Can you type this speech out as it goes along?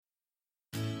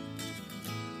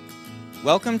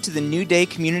Welcome to the New Day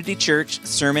Community Church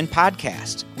Sermon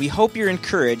Podcast. We hope you're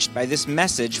encouraged by this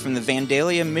message from the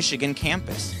Vandalia, Michigan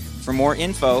campus. For more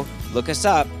info, look us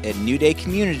up at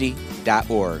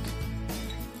newdaycommunity.org.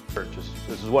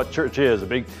 This is what church is, a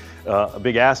big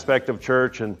aspect of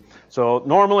church. And so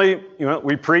normally,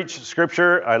 we preach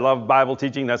scripture. I love Bible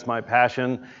teaching. That's my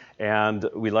passion. And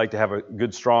we like to have a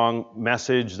good, strong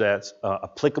message that's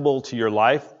applicable to your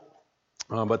life.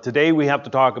 But today we have to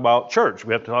talk about church.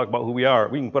 We have to talk about who we are.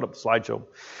 We can put up the slideshow.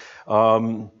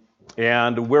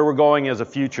 And where we're going as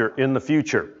in the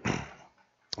future.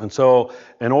 And so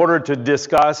in order to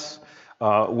discuss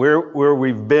where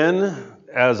we've been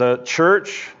as a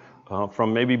church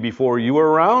from maybe before you were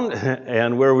around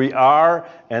and where we are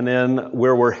and then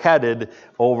where we're headed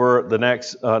over the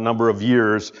next number of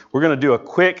years, we're going to do a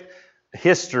quick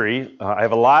history. I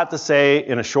have a lot to say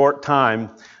in a short time,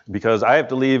 because I have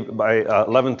to leave by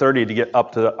 11:30 to get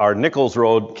up to our Nichols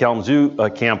Road Kalamazoo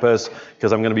campus,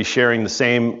 because I'm going to be sharing the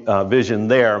same vision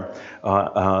there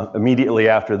immediately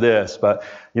after this. But,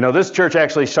 this church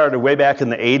actually started way back in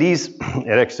the 80s. It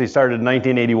actually started in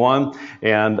 1981,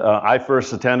 and I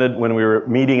first attended when we were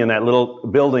meeting in that little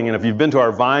building. And if you've been to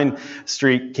our Vine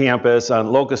Street campus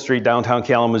on Locust Street, downtown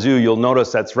Kalamazoo, you'll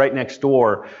notice that's right next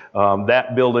door.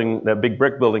 That building, that big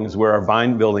brick building, is where our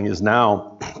Vine building is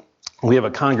now. We have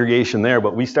a congregation there,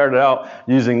 but we started out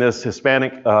using this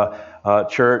Hispanic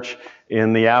church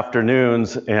in the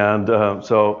afternoons, and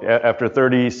so after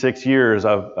 36 years,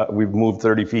 we've moved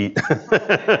 30 feet.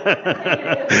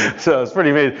 So it's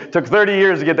pretty amazing. It took 30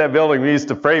 years to get that building. We used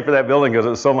to pray for that building because it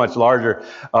was so much larger.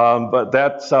 But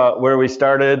that's where we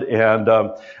started, and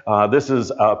this is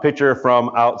a picture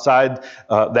from outside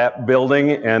that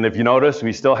building. And if you notice,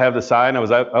 we still have the sign. I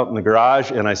was out in the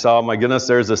garage, and I saw, my goodness,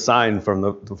 there's a sign from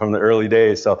the early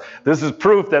days. So this is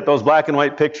proof that those black and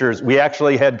white pictures, we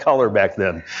actually had color back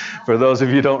then. For those of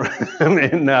you who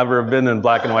don't never have been in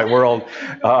black and white world,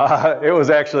 it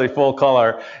was actually full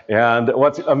color. And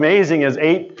what's amazing is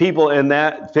 8 people in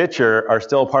that picture are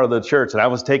still part of the church. And I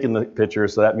was taking the picture,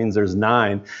 so that means there's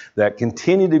 9 that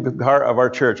continue to be part of our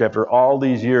church after all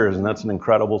these years. And that's an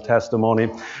incredible testimony.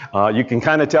 You can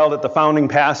kind of tell that the founding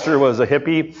pastor was a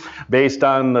hippie based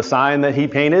on the sign that he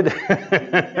painted.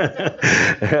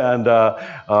 And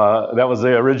that was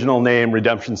the original name,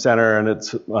 Redemption Center, and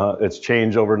it's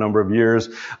changed over a number of years.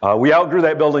 We outgrew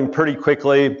that building pretty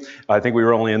quickly. I think we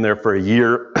were only in there for a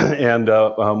year, and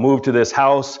moved to this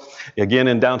house, again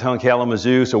in downtown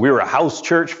Kalamazoo. So we were a house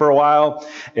church for a while,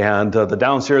 and the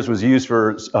downstairs was used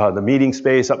for the meeting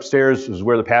space. Upstairs was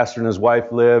where the pastor and his wife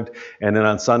lived, and then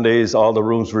on Sundays, all the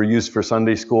rooms were used for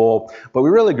Sunday school. But we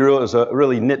really grew. It was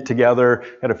really knit together,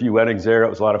 had a few weddings there. It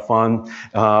was a lot of fun.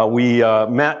 We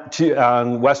met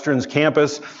on Western's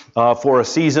campus for a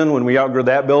season when we outgrew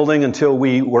that building until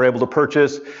we were able to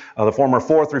purchase the former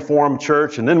Fourth Reformed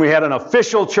Church. And then we had an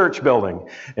official church building,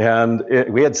 and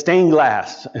we had stained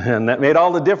glass, and that made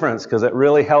all the difference because it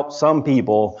really helped some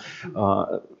people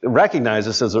recognize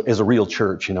us as a real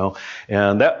church,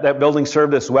 And that building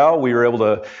served us well. We were able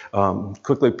to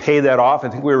quickly pay that off. I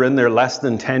think we were in there less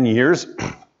than 10 years.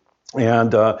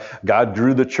 And God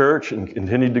grew the church and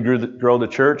continued to grow the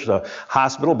church. The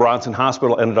hospital, Bronson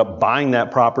Hospital, ended up buying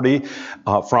that property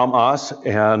from us,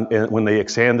 and when they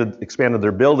expanded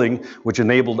their building, which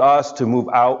enabled us to move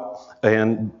out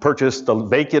and purchase the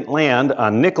vacant land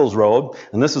on Nichols Road.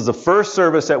 And this is the first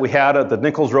service that we had at the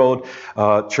Nichols Road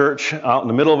church out in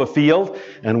the middle of a field.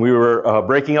 And we were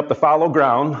breaking up the fallow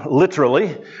ground,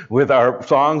 literally, with our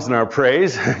songs and our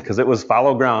praise, because it was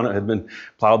fallow ground. It had been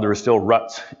plowed. There were still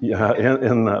ruts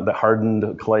in the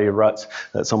hardened clay ruts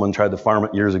that someone tried to farm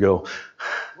it years ago.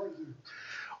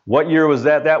 What year was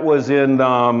that? That was in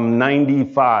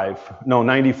 94.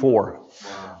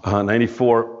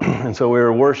 94. And so we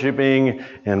were worshiping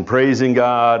and praising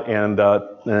God, and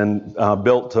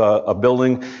built a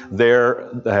building there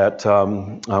that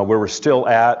where we're still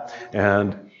at.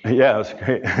 And yeah, it was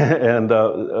great. And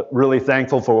really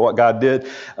thankful for what God did.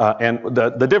 And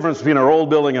the difference between our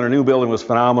old building and our new building was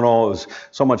phenomenal. It was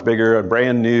so much bigger and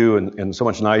brand new and so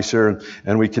much nicer.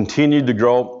 And we continued to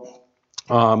grow.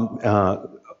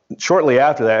 Shortly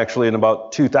after that, actually, in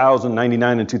about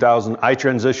 1999 and 2000, I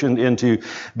transitioned into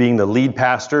being the lead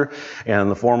pastor, and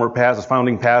the former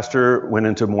founding pastor went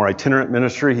into more itinerant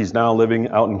ministry. He's now living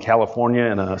out in California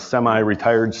in a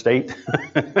semi-retired state.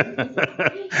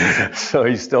 So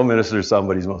he still ministers some,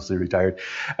 but he's mostly retired.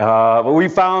 But we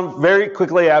found very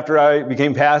quickly after I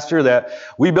became pastor that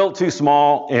we built too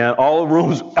small, and all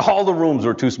the rooms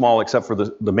were too small except for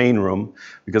the main room,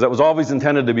 because that was always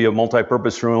intended to be a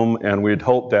multi-purpose room, and we'd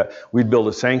hoped that we'd build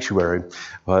a sanctuary.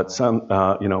 But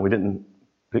we didn't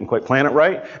didn't quite plan it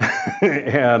right,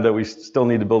 and we still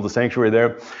need to build a sanctuary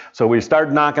there. So we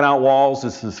started knocking out walls.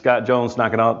 This is Scott Jones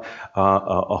knocking out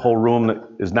a whole room that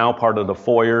is now part of the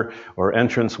foyer or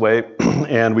entranceway.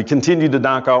 And we continued to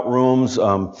knock out rooms.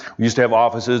 We used to have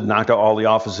offices, knocked out all the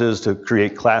offices to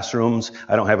create classrooms.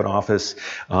 I don't have an office.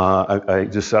 I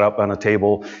just set up on a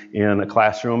table in a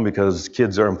classroom because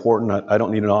kids are important. I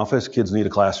don't need an office. Kids need a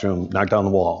classroom. Knock down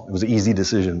the wall. It was an easy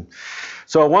decision.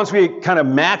 So once we kind of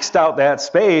maxed out that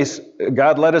space,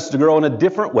 God led us to grow in a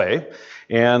different way.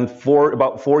 And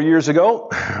about 4 years ago,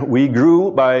 we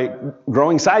grew by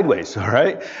growing sideways, all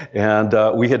right?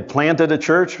 And we had planted a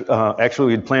church. Actually,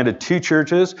 we had planted 2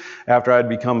 churches. After I'd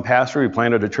become pastor, we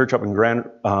planted a church up in Grand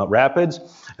Rapids.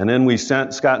 And then we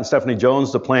sent Scott and Stephanie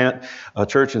Jones to plant a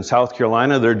church in South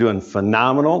Carolina. They're doing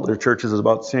phenomenal. Their church is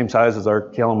about the same size as our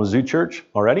Kalamazoo church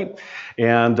already.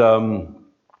 And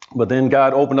but then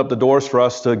God opened up the doors for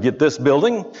us to get this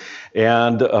building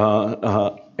and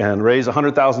raise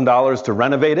 $100,000 to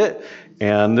renovate it.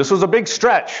 And this was a big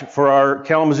stretch for our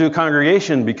Kalamazoo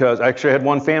congregation because I actually had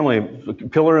one family, a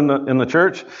pillar in the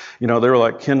church. You know, they were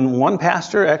like, can one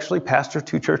pastor actually pastor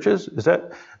 2 churches? Is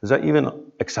that even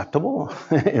acceptable?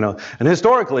 You know, and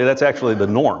historically, that's actually the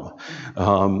norm.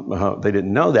 They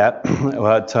didn't know that,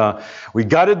 but we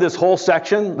gutted this whole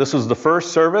section. This was the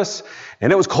first service,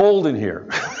 and it was cold in here.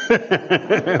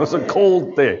 It was a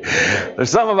cold thing.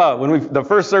 There's something about the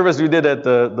first service we did at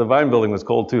the Vine Building was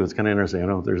cold too. It's kind of interesting. I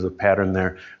don't know if there's a pattern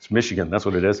there. It's Michigan. That's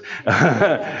what it is.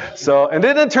 So, and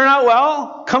didn't it turn out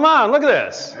well? Come on, look at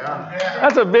this.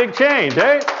 That's a big change,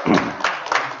 eh?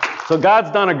 So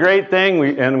God's done a great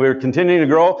thing, and we're continuing to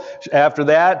grow after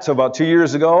that. So about 2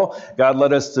 years ago, God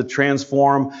led us to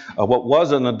transform what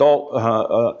was an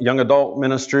young adult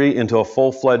ministry into a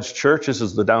full-fledged church. This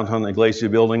is the downtown Iglesia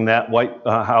building. That white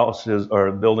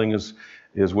building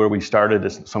is where we started.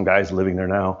 There's some guys living there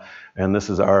now. And this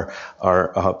is our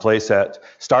place that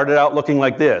started out looking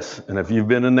like this. And if you've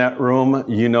been in that room,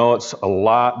 you know it's a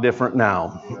lot different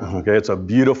now. Okay, it's a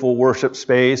beautiful worship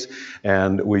space.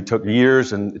 And we took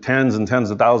years and tens of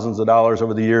thousands of dollars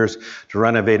over the years to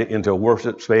renovate it into a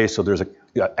worship space. So there's an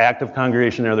active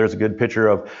congregation there. There's a good picture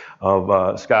of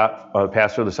Scott,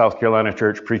 pastor of the South Carolina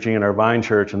church, preaching in our Vine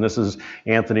church. And this is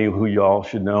Anthony, who you all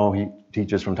should know. He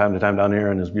teaches from time to time down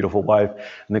here, and his beautiful wife,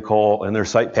 Nicole, and their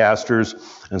site pastors.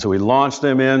 And so we launched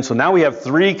them in. So now we have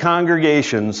 3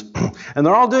 congregations, and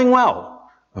they're all doing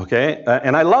well, okay?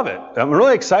 And I love it. I'm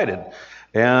really excited.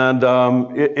 And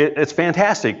it's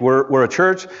fantastic. We're a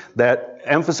church that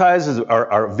emphasizes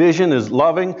our vision is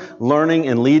loving, learning,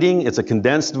 and leading. It's a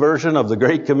condensed version of the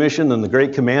Great Commission and the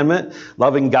Great Commandment.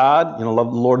 Loving God, love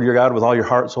the Lord your God with all your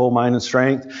heart, soul, mind, and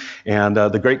strength. And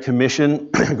the Great Commission,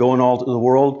 going all to the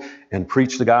world and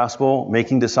preach the gospel,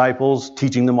 making disciples,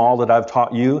 teaching them all that I've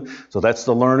taught you. So that's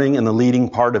the learning and the leading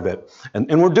part of it.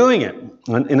 And we're doing it.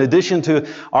 In addition to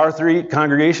our 3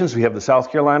 congregations, we have the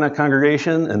South Carolina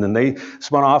congregation, and then they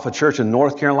spun off a church in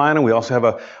North Carolina. We also have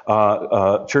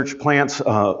a church plants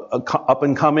up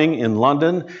and coming in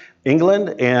London,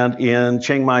 England, and in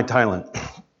Chiang Mai, Thailand.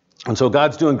 And so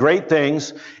God's doing great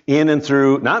things in and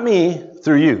through, not me,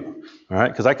 through you. All right?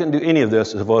 Because I couldn't do any of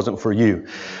this if it wasn't for you.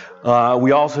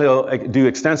 We also do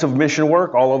extensive mission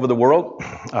work all over the world.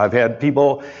 I've had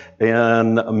people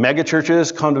in mega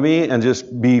churches come to me and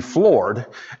just be floored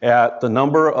at the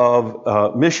number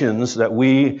of missions that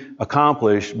we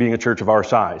accomplish being a church of our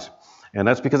size. And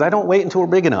that's because I don't wait until we're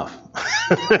big enough.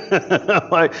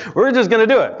 Like, we're just going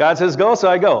to do it. God says go, so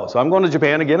I go. So I'm going to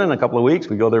Japan again in a couple of weeks.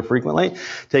 We go there frequently,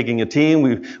 taking a team.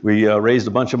 We raised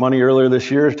a bunch of money earlier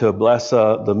this year to bless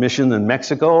the mission in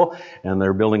Mexico, and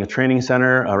they're building a training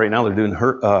center. Right now they're doing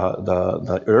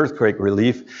the earthquake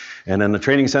relief. And then the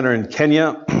training center in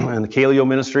Kenya and the Kaleo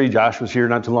ministry. Josh was here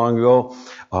not too long ago.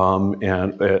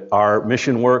 And our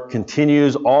mission work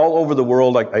continues all over the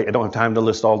world. I don't have time to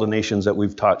list all the nations that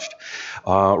we've touched.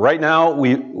 Right now,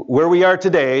 where we are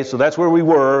today, so that's where we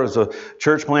were, as a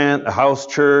church plant, a house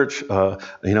church, a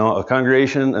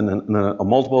congregation, and then a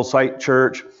multiple site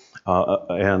church,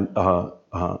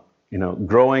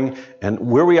 growing. And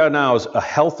where we are now is a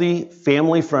healthy,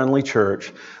 family-friendly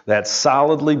church that's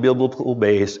solidly biblical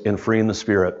based and free in the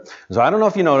Spirit. So I don't know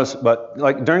if you noticed, but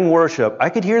like during worship, I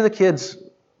could hear the kids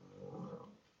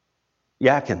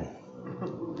yakking.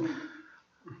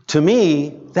 To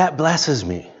me, that blesses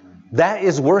me. That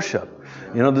is worship.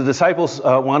 The disciples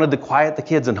wanted to quiet the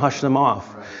kids and hush them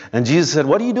off. And Jesus said,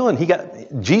 what are you doing?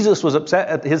 Jesus was upset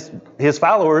at his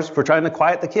followers for trying to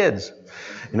quiet the kids.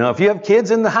 If you have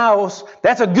kids in the house,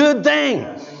 that's a good thing.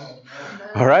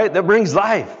 All right? That brings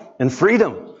life and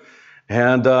freedom.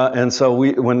 And so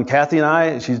when Kathy and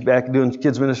I, she's back doing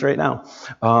kids ministry right now,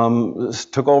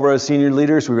 took over as senior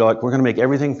leaders, we were like, we're going to make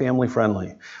everything family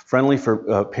friendly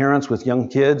for parents with young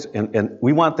kids, and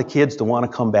we want the kids to want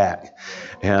to come back.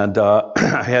 And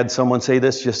I had someone say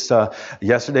this just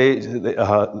yesterday.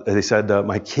 They said,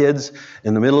 my kids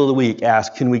in the middle of the week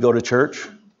ask, can we go to church?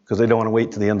 Because they don't want to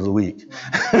wait to the end of the week.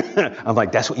 I'm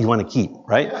like, that's what you want to keep,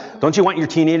 right? Don't you want your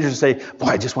teenagers to say, boy,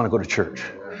 I just want to go to church?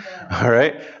 All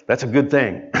right, that's a good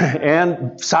thing.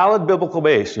 And solid biblical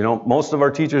base. Most of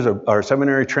our teachers are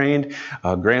seminary trained.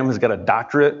 Graham has got a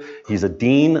doctorate. He's a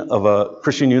dean of a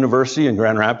Christian university in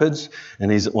Grand Rapids, and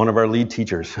he's one of our lead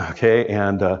teachers. Okay,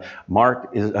 and Mark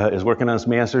is working on his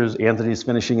master's. Anthony's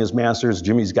finishing his master's.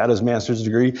 Jimmy's got his master's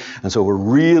degree, and so we're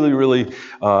really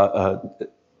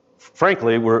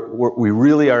frankly, we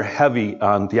really are heavy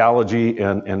on theology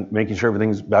and making sure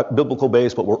everything's biblical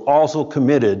based, but we're also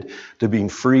committed to being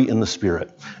free in the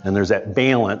Spirit. And there's that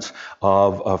balance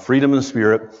of freedom in the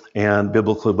Spirit and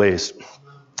biblical based.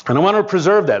 And I want to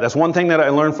preserve that. That's one thing that I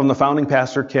learned from the founding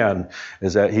pastor, Ken,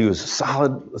 is that he was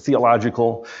solid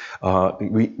theological.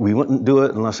 We wouldn't do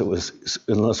it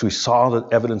unless we saw the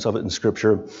evidence of it in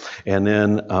Scripture, and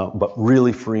then, but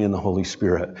really free in the Holy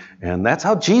Spirit. And that's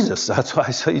why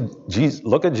I say,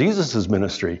 look at Jesus'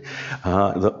 ministry.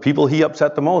 The people he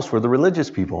upset the most were the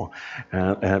religious people,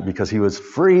 and because he was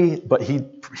free, but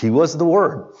he was the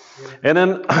Word. And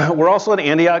then we're also an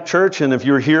Antioch church, and if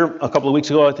you were here a couple of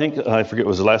weeks ago, I forget, it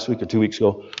was last week or 2 weeks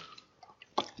ago,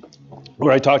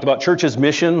 where I talked about church's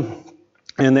mission,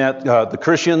 and that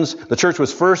the church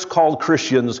was first called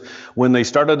Christians when they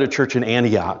started a church in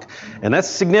Antioch. And that's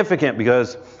significant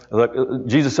because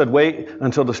Jesus said, wait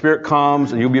until the Spirit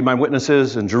comes and you'll be my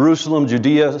witnesses in Jerusalem,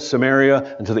 Judea,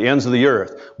 Samaria, and to the ends of the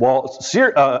earth. Well,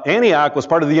 Antioch was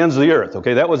part of the ends of the earth.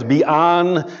 Okay, that was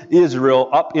beyond Israel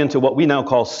up into what we now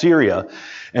call Syria.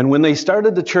 And when they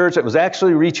started the church, it was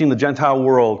actually reaching the Gentile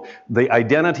world. The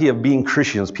identity of being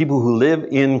Christians, people who live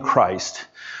in Christ,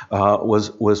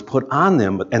 was put on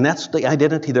them. And that's the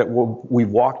identity that we've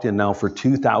walked in now for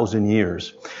 2,000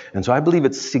 years. And so I believe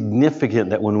it's significant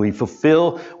that when we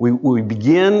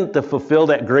begin to fulfill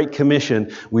that Great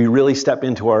Commission, we really step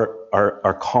into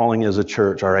our calling as a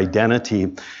church, our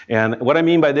identity. And what I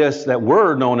mean by this, that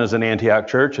we're known as an Antioch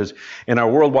church, is in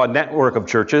our worldwide network of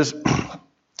churches,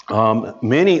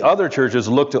 many other churches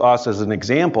look to us as an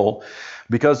example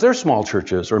because they're small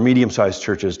churches or medium-sized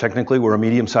churches. Technically, we're a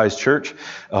medium-sized church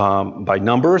by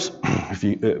numbers,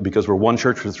 because we're one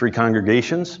church with 3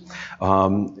 congregations.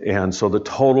 And so the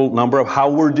total number of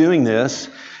how we're doing this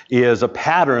is a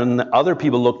pattern that other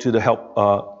people look to help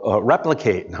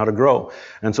replicate and how to grow.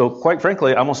 And so, quite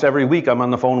frankly, almost every week I'm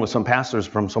on the phone with some pastors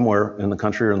from somewhere in the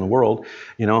country or in the world,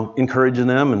 encouraging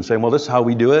them and saying, well, this is how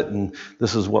we do it, and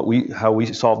this is how we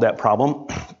solve that problem.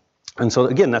 And so,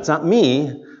 again, that's not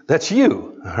me. That's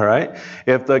you, all right?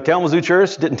 If the Kalamazoo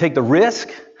Church didn't take the risk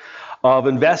of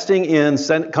investing in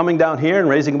coming down here and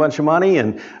raising a bunch of money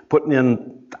and putting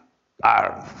in,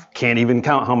 I can't even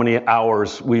count how many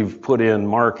hours we've put in,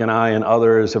 Mark and I and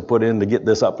others have put in to get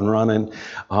this up and running,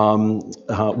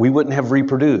 we wouldn't have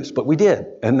reproduced, but we did.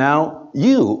 And now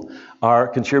you are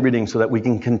contributing so that we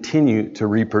can continue to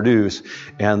reproduce.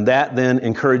 And that then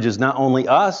encourages not only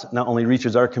us, not only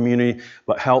reaches our community,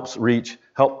 but helps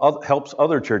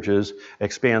other churches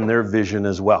expand their vision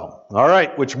as well. All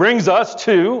right, which brings us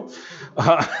to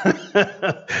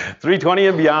 320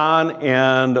 and Beyond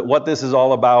and what this is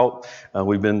all about.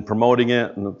 We've been promoting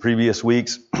it in the previous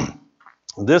weeks.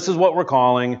 This is what we're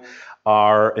calling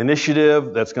our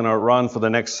initiative that's going to run for the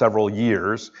next several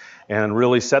years and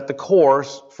really set the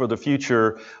course for the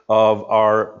future of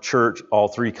our church, all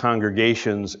 3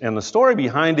 congregations. And the story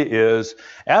behind it is,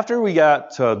 after we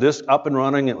got this up and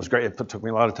running, it was great. It took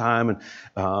me a lot of time,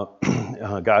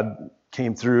 and God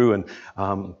came through, and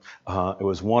it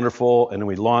was wonderful. And then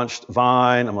we launched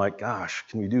Vine. I'm like, gosh,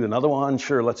 can we do another one?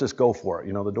 Sure, let's just go for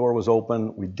it. The door was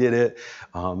open. We did it.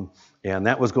 And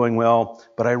that was going well.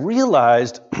 But I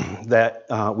realized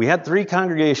that we had 3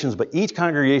 congregations, but each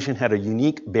congregation had a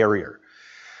unique barrier.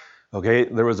 Okay,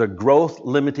 there was a growth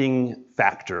limiting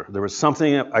factor. There was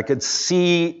something I could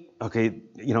see,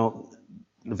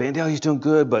 Vandalia's doing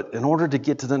good, but in order to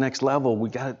get to the next level, we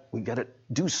got to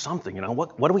do something.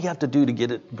 What do we have to do to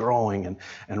get it growing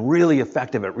and really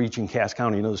effective at reaching Cass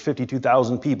County? There's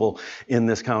 52,000 people in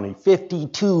this county.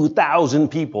 52,000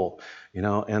 people,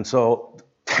 and so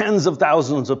Tens of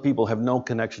thousands of people have no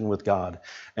connection with God,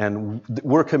 and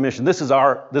we're commissioned. This is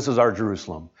our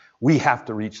Jerusalem. We have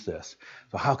to reach this.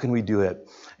 So how can we do it?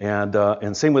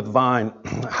 And same with Vine.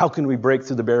 How can we break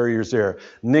through the barriers there?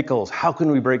 Nichols, how can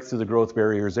we break through the growth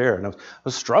barriers there? And I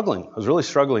was struggling. I was really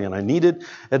struggling, and I needed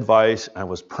advice. I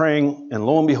was praying, and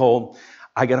lo and behold,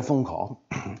 I get a phone call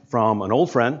from an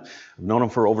old friend. I've known him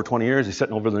for over 20 years. He's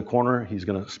sitting over in the corner. He's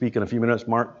going to speak in a few minutes.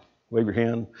 Mark, wave your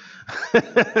hand.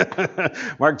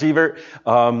 Mark Jeevert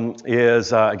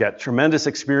got tremendous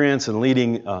experience in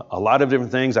leading a lot of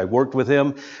different things. I worked with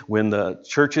him when the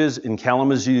churches in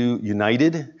Kalamazoo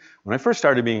united. When I first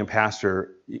started being a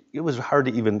pastor, it was hard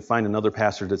to even find another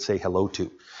pastor to say hello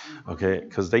to, okay?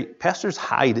 Because pastors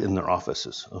hide in their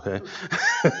offices, okay?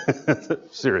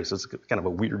 Serious, it's kind of a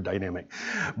weird dynamic.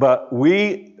 But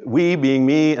we being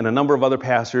me and a number of other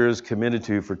pastors committed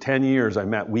to, for 10 years, I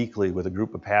met weekly with a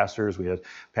group of pastors. We had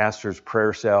pastors'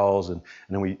 prayer cells, and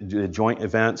then we did joint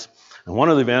events. And one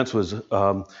of the events was,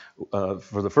 for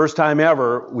the first time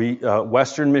ever,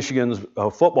 Western Michigan's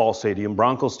football stadium,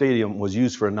 Bronco Stadium, was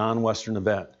used for a non-Western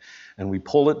event. And we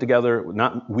pulled it together,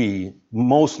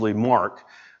 mostly Mark.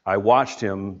 I watched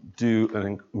him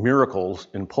do miracles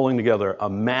in pulling together a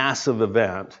massive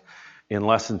event in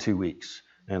less than 2 weeks.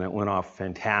 And it went off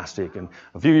fantastic. And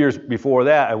a few years before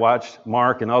that, I watched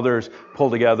Mark and others pull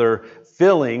together,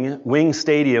 filling Wing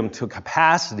Stadium to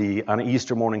capacity on an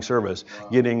Easter morning service,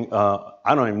 getting,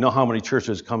 I don't even know how many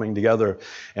churches coming together.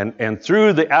 And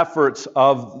through the efforts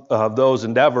of those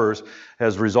endeavors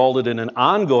has resulted in an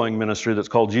ongoing ministry that's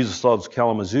called Jesus Loves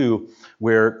Kalamazoo,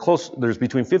 where there's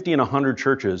between 50 and 100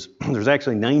 churches. There's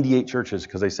actually 98 churches,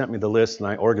 because they sent me the list and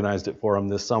I organized it for them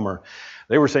this summer.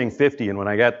 They were saying 50, and when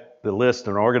I got the list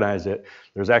and organized it,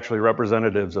 there's actually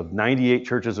representatives of 98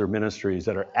 churches or ministries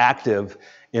that are active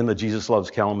in the Jesus Loves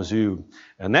Kalamazoo.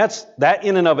 And that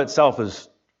in and of itself is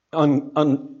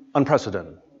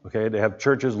unprecedented. Okay, they have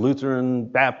churches, Lutheran,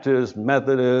 Baptist,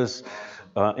 Methodist,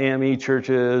 AME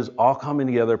churches, all coming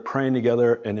together, praying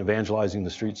together, and evangelizing the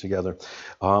streets together.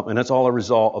 And that's all a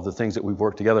result of the things that we've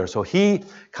worked together. So he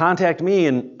contacted me,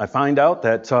 and I find out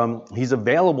that he's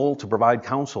available to provide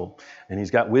counsel, and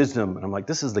he's got wisdom. And I'm like,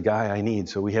 this is the guy I need.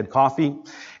 So we had coffee,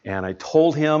 and I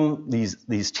told him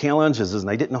these challenges, and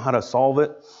I didn't know how to solve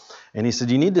it. And he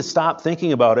said, you need to stop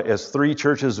thinking about it as 3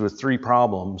 churches with 3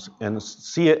 problems and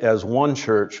see it as 1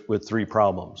 church with 3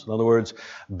 problems. In other words,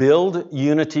 build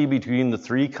unity between the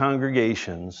 3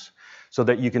 congregations so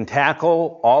that you can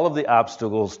tackle all of the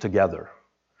obstacles together.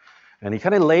 And he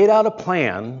kind of laid out a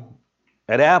plan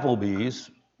at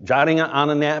Applebee's, jotting it on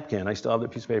a napkin. I still have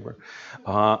that piece of paper.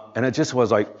 And it just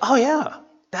was like, oh yeah,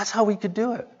 that's how we could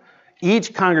do it.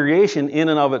 Each congregation in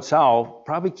and of itself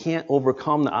probably can't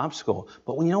overcome the obstacle.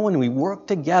 But when we work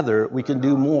together, we can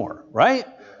do more, right?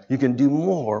 You can do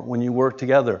more when you work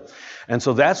together. And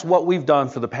so that's what we've done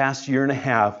for the past year and a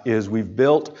half, is we've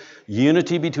built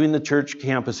unity between the church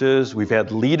campuses. We've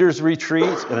had leaders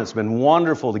retreats, and it's been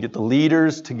wonderful to get the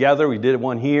leaders together. We did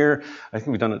one here. I think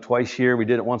we've done it twice here. We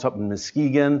did it once up in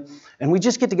Muskegon. And we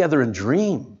just get together and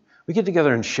dream. We get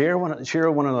together and share one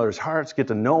another's hearts, get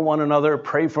to know one another,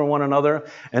 pray for one another.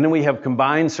 And then we have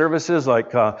combined services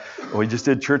like we just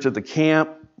did church at the camp,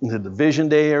 we did the Vision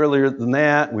Day earlier than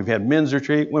that. We've had men's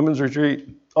retreat, women's retreat,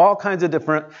 all kinds of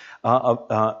different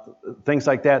things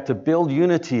like that to build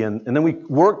unity. And then we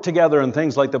work together in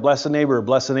things like the Blessed Neighbor,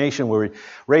 Blessed Nation, where we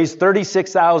raised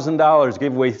 $36,000,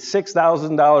 gave away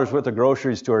 $6,000 worth of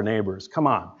groceries to our neighbors. Come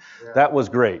on. Yeah. That was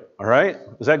great. All right?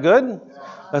 Is that good?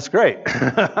 Yeah. That's great.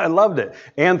 I loved it.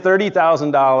 And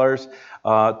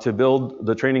 $30,000 to build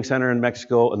the training center in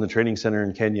Mexico and the training center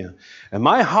in Kenya. And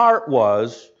my heart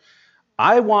was,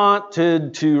 I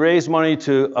wanted to raise money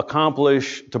to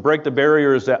break the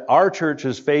barriers that our church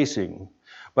is facing.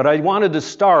 But I wanted to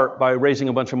start by raising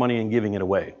a bunch of money and giving it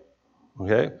away.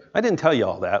 Okay? I didn't tell you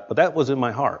all that, but that was in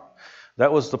my heart.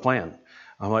 That was the plan.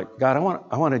 I'm like, God, I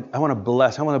want to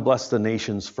bless the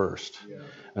nations first. Yeah.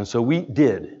 And so we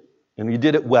did. And we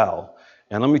did it well.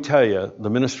 And let me tell you, the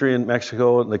ministry in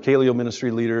Mexico, the Kaleo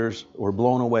ministry leaders were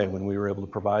blown away when we were able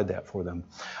to provide that for them.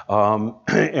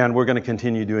 And we're going to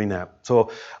continue doing that.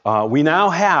 So we now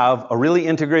have a really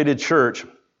integrated church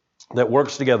that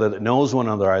works together, that knows one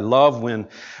another. I love when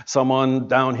someone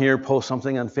down here posts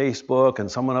something on Facebook and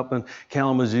someone up in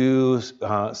Kalamazoo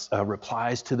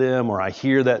replies to them, or I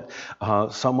hear that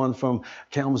someone from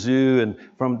Kalamazoo and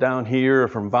from down here, or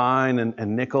from Vine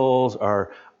and Nichols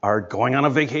are going on a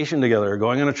vacation together, or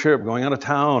going on a trip, going out of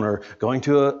town, or going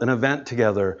to an event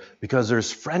together, because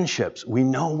there's friendships. We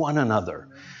know one another.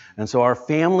 And so our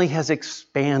family has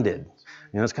expanded.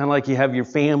 It's kind of like you have your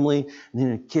family, and then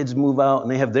your kids move out,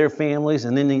 and they have their families,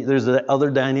 and then there's the other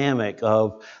dynamic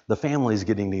of the families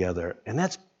getting together. And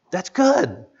that's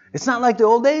good. It's not like the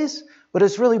old days, but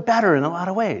it's really better in a lot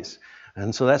of ways.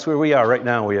 And so that's where we are right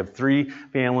now. We have 3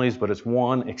 families, but it's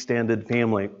one extended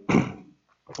family.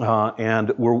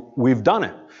 And we've done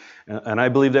it. And I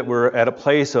believe that we're at a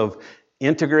place of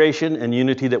integration and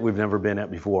unity that we've never been at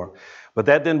before. But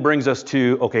that then brings us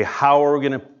to, okay, how are we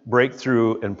going to break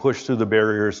through and push through the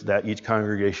barriers that each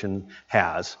congregation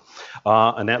has?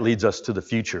 And that leads us to the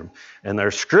future. And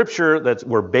our scripture that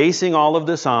we're basing all of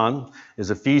this on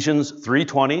is Ephesians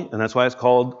 3:20, and that's why it's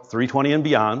called 3:20 and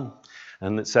beyond.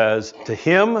 And it says, to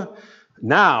him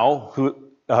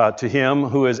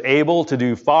who is able to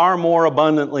do far more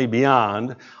abundantly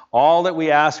beyond all that we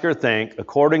ask or think,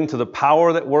 according to the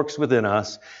power that works within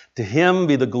us, to him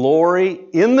be the glory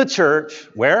in the church.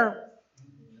 Where?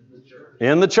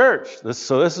 In the church.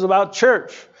 So this is about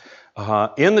church.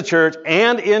 In the church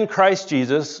and in Christ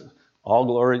Jesus. All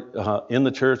glory in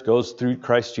the church goes through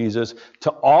Christ Jesus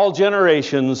to all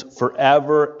generations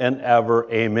forever and ever.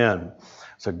 Amen.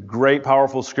 It's a great,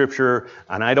 powerful scripture,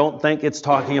 and I don't think it's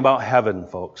talking about heaven,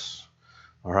 folks.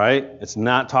 All right? It's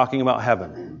not talking about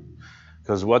heaven.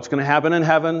 Because what's going to happen in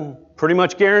heaven, pretty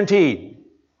much guaranteed.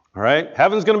 All right?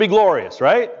 Heaven's going to be glorious,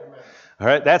 right? All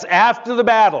right? That's after the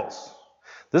battles.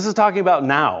 This is talking about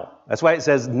now. That's why it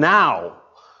says now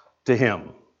to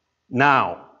him.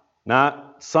 Now.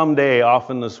 Not someday off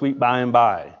in the sweet by and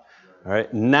by. All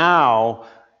right? Now,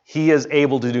 he is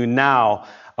able to do now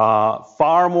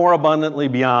far more abundantly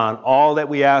beyond all that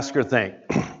we ask or think.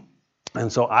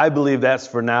 And so I believe that's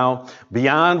for now.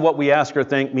 Beyond what we ask or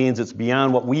think means it's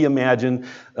beyond what we imagine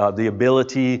the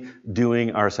ability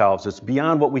doing ourselves. It's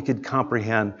beyond what we could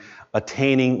comprehend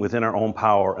attaining within our own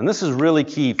power. And this is really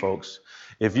key, folks.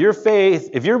 If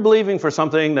you're believing for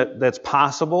something that's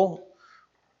possible,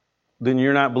 then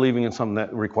you're not believing in something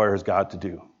that requires God to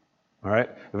do. All right?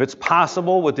 If it's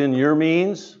possible within your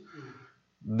means,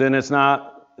 then it's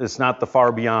not the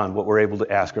far beyond what we're able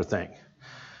to ask or think.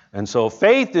 And so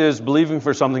faith is believing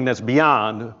for something that's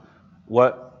beyond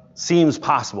what seems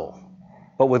possible.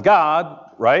 But with God,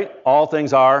 right, all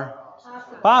things are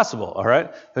possible, all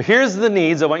right? So here's the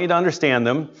needs. I want you to understand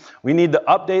them. We need to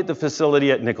update the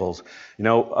facility at Nichols.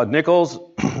 Nichols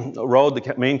Road,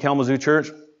 the main Kalamazoo church,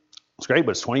 it's great,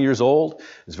 but it's 20 years old.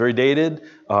 It's very dated.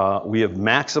 We have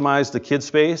maximized the kid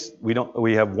space.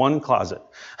 We have one closet.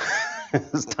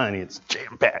 It's tiny. It's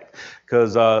jam-packed.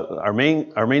 Because our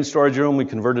main storage room we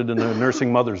converted into a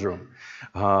nursing mother's room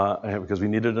because we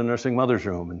needed a nursing mother's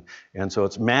room, and so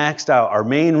it's maxed out. Our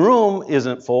main room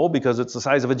isn't full because it's the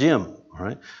size of a gym. All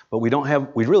right, but we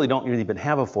really don't even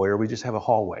have a foyer. We just have a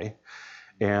hallway,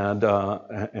 and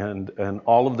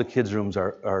all of the kids' rooms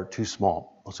are too small.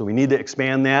 So we need to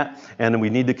expand that, and we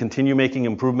need to continue making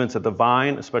improvements at the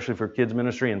Vine, especially for kids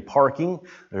ministry and parking.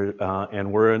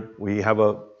 And we have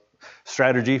a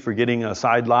strategy for getting a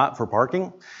side lot for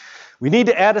parking. We need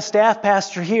to add a staff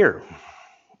pastor here.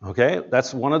 Okay,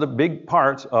 that's one of the big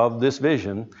parts of this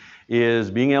vision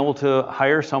is being able to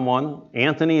hire someone.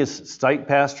 Anthony is site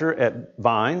pastor at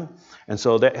Vine, and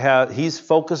so he's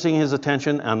focusing his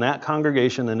attention on that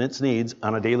congregation and its needs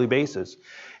on a daily basis.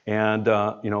 And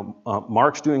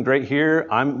Mark's doing great here.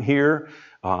 I'm here.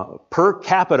 Per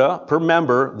capita, per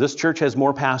member, this church has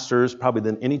more pastors probably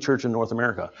than any church in North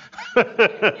America.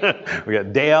 We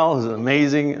got Dale, who's an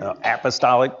amazing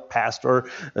apostolic pastor,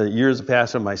 years of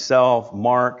pastor, myself,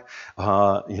 Mark,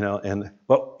 but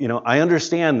I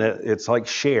understand that it's like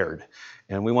shared.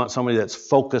 And we want somebody that's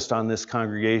focused on this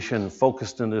congregation,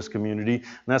 focused in this community.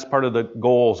 And that's part of the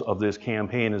goals of this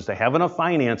campaign is to have enough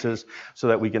finances so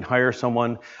that we can hire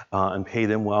someone and pay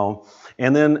them well.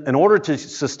 And then in order to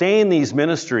sustain these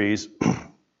ministries,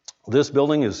 this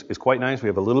building is quite nice. We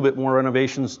have a little bit more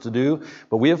renovations to do,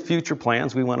 but we have future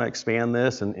plans. We want to expand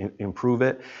this and improve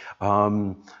it.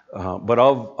 But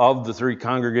of the 3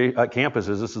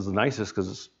 campuses, this is the nicest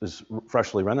because it's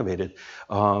freshly renovated.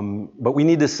 But we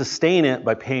need to sustain it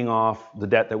by paying off the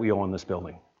debt that we owe on this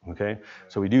building. Okay,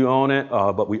 so we do own it,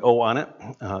 but we owe on it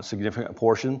a significant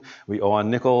portion. We owe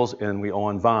on Nichols and we owe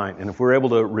on Vine. And if we're able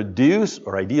to reduce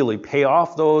or ideally pay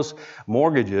off those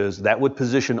mortgages, that would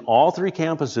position all 3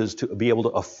 campuses to be able to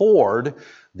afford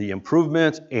the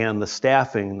improvements and the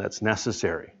staffing that's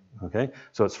necessary. Okay,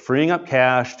 so it's freeing up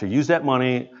cash to use that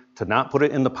money to not put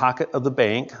it in the pocket of the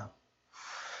bank,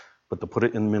 but to put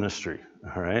it in ministry.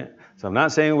 All right, so I'm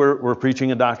not saying we're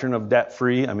preaching a doctrine of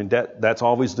debt-free. I mean, that's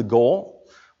always the goal.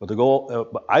 But the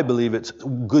goal, I believe it's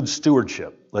good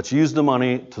stewardship. let's use the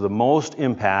money to the most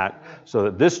impact so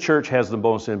that this church has the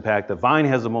most impact, that Vine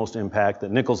has the most impact,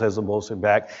 that Nichols has the most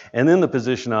impact, and then to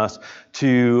position us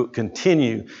to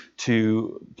continue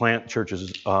to plant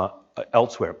churches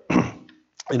elsewhere.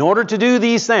 In order to do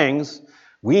these things,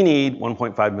 we need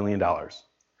 $1.5 million.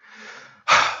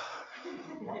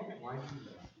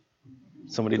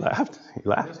 Somebody laughed? You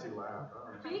laughed?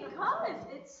 Because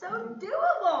it's so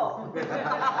doable.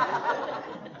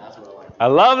 I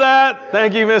love that.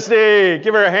 Thank you, Misty.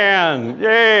 Give her a hand.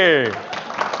 Yay.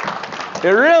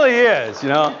 It really is, you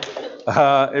know.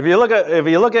 If you look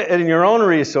at it in your own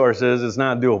resources, it's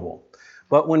not doable.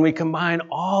 But when we combine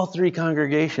all three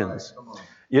congregations,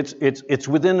 it's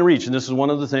within the reach. And this is one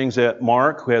of the things that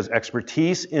Mark, who has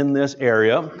expertise in this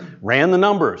area, ran the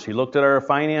numbers. He looked at our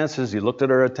finances. He looked at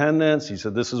our attendance. He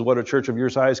said, this is what a church of your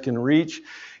size can reach.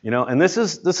 You know, and this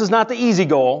is not the easy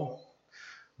goal,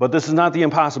 but this is not the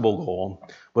impossible goal,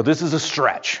 but this is a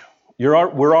stretch.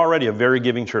 We're already a very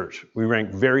giving church. We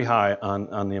rank very high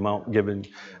on the amount giving.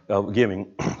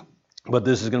 But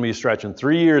this is going to be a stretch in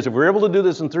 3 years. If we're able to do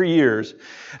this in 3 years,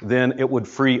 then it would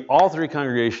free all three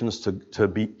congregations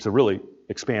to really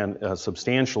expand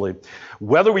substantially.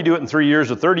 Whether we do it in 3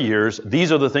 years or 30 years,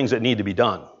 these are the things that need to be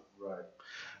done. Right.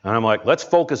 And I'm like, let's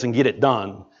focus and get it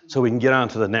done so we can get on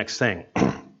to the next thing.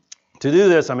 To do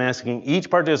this, I'm asking each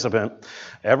participant,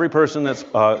 every person that's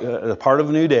a part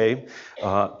of New Day,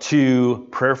 to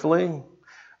prayerfully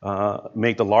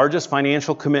make the largest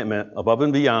financial commitment above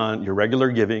and beyond your regular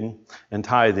giving and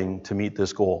tithing to meet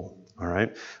this goal. All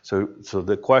right. So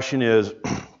the question is,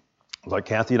 like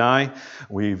Kathy and I,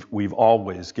 we've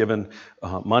always given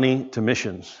money to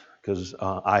missions because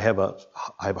I have a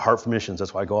heart for missions.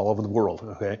 That's why I go all over the world.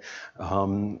 Okay,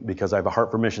 because I have a heart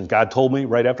for missions. God told me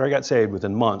right after I got saved,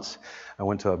 within months, I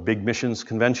went to a big missions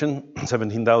convention,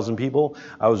 17,000 people.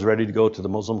 I was ready to go to the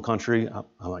Muslim country.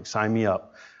 I'm like, sign me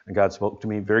up. And God spoke to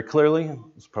me very clearly. It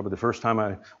was probably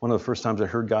one of the first times I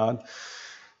heard God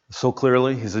so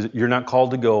clearly. He said, you're not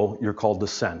called to go, you're called to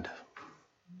send.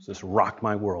 This rocked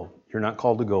my world. You're not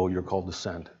called to go, you're called to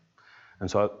send.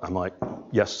 And so I'm like,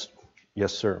 yes,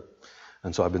 sir.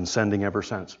 And so I've been sending ever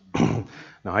since.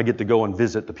 Now I get to go and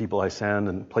visit the people I send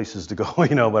and places to go,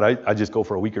 you know, but I just go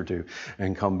for a week or two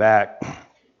and come back.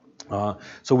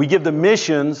 So we give the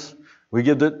missions, we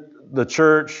give the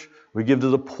church, we give to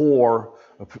the poor,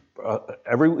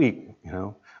 every week, you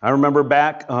know. I remember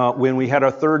back when we had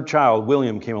our third child,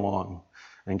 William came along,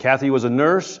 and Kathy was a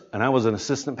nurse, and I was an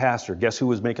assistant pastor. Guess who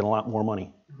was making a lot more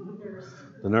money?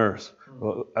 The nurse.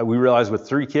 Well, we realized with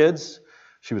 3 kids,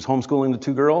 she was homeschooling the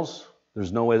 2 girls.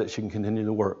 There's no way that she can continue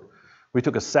to work. We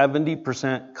took a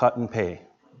 70% cut in pay.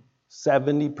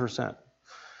 70%.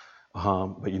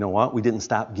 But you know what? We didn't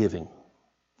stop giving.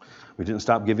 We didn't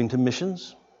stop giving to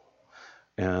missions.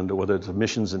 And whether it's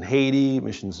missions in Haiti,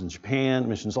 missions in Japan,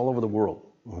 missions all over the world,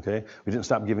 okay? We didn't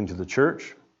stop giving to the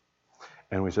church.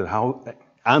 And we said,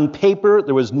 on paper,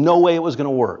 there was no way it was going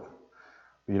to work.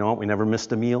 You know what? We never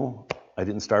missed a meal. I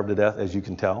didn't starve to death, as you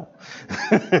can tell.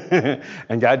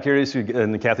 And God carried us through,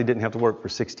 and Kathy didn't have to work for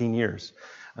 16 years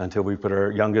until we put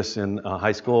our youngest in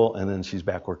high school, and then she's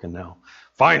back working now.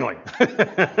 Finally.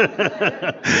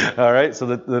 All right. So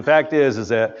the fact is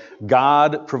that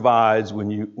God provides when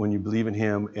you believe in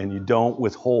Him, and you don't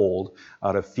withhold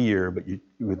out of fear, but you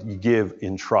give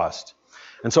in trust.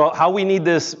 And so how we need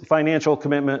this financial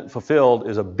commitment fulfilled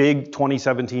is a big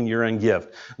 2017 year-end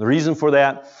gift. The reason for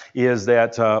that is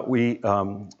that we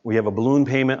have a balloon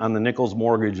payment on the Nichols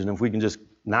mortgage, and if we can just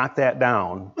knock that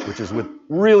down, which is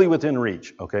really within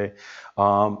reach, okay,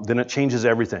 then it changes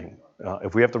everything.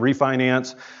 If we have to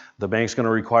refinance, the bank's going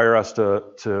to require us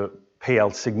to pay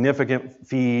out significant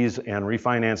fees and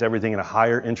refinance everything at a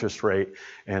higher interest rate.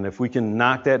 And if we can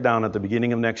knock that down at the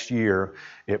beginning of next year,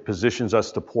 it positions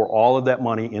us to pour all of that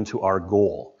money into our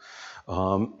goal.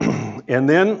 And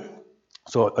then,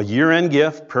 so a year-end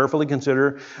gift, prayerfully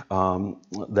consider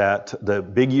that the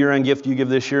big year-end gift you give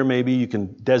this year, maybe you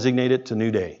can designate it to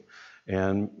New Day.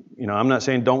 And, you know, I'm not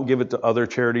saying don't give it to other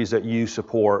charities that you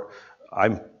support.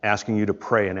 I'm asking you to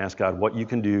pray and ask God what you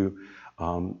can do.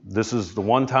 This is the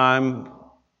one time,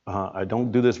 I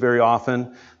don't do this very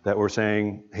often, that we're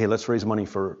saying, hey, let's raise money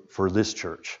for this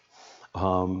church.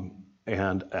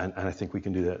 And I think we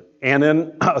can do that. And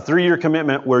then a 3-year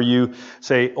commitment where you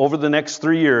say, over the next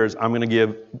 3 years, I'm going to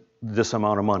give this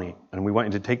amount of money. And we want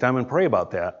you to take time and pray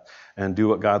about that and do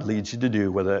what God leads you to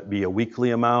do, whether it be a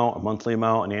weekly amount, a monthly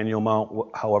amount, an annual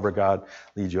amount, however God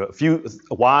leads you. A few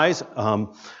whys,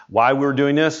 why we're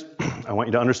doing this. I want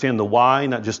you to understand the why,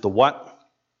 not just the what.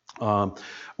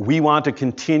 We want to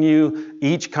continue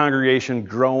each congregation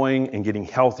growing and getting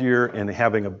healthier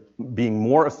and being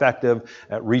more effective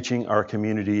at reaching our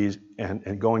communities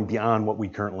and going beyond what we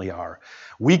currently are.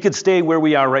 We could stay where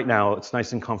we are right now. It's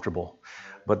nice and comfortable.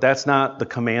 But that's not the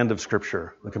command of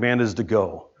Scripture. The command is to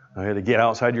go, okay, to get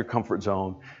outside your comfort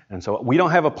zone. And so we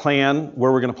don't have a plan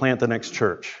where we're going to plant the next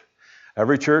church.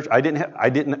 Every church,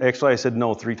 I said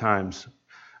no 3 times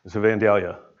to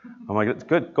Vandalia. I'm like,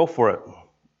 good, go for it.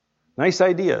 Nice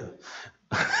idea.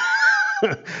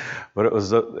 But it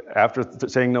was after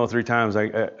saying no 3 times,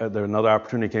 another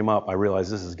opportunity came up. I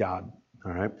realized this is God.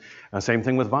 All right. And same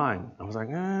thing with Vine. I was like,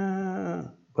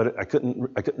 but I couldn't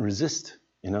resist.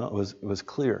 It was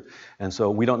clear. And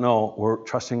so we don't know. We're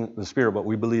trusting the Spirit, but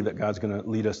we believe that God's going to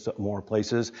lead us to more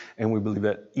places, and we believe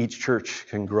that each church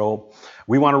can grow.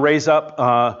 We want to raise up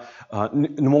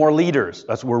more leaders.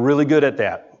 We're really good at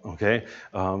that. Okay,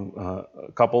 a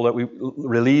couple that we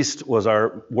released was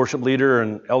our worship leader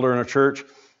and elder in a church.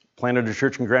 Planted a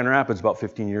church in Grand Rapids about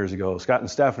 15 years ago. Scott and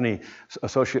Stephanie,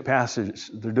 associate pastors,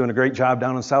 they're doing a great job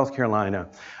down in South Carolina.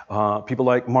 People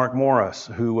like Mark Morris,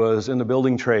 who was in the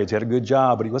building trades. He had a good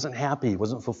job, but he wasn't happy, he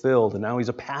wasn't fulfilled, and now he's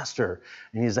a pastor,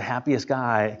 and he's the happiest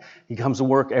guy. He comes to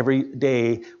work every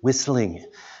day whistling.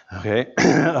 Okay,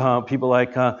 people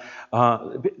like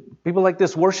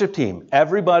this worship team.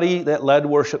 Everybody that led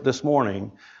worship this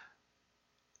morning,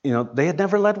 they had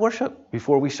never led worship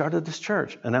before we started this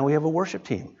church, and now we have a worship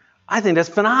team. I think that's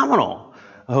phenomenal.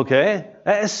 Okay,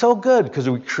 that is so good because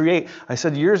we create. I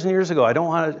said years and years ago,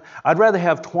 I'd rather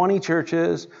have 20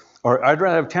 churches, or I'd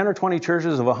rather have 10 or 20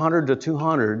 churches of 100 to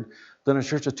 200 than a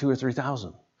church of 2,000 or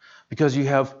 3,000, because you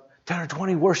have 10 or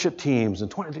 20 worship teams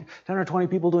and 10 or 20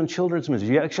 people doing children's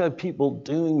ministry. You actually have people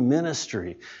doing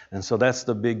ministry. And so that's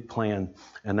the big plan.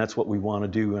 And that's what we want to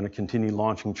do and to continue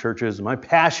launching churches. And my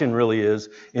passion really is,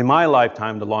 in my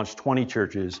lifetime, to launch 20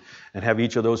 churches and have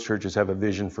each of those churches have a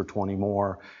vision for 20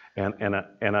 more and a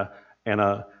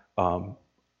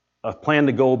plan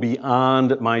to go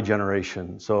beyond my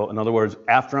generation. So in other words,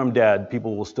 after I'm dead,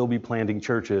 people will still be planting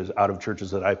churches out of churches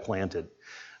that I planted.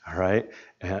 All right?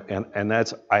 And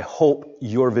that's, I hope,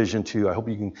 your vision too. I hope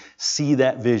you can see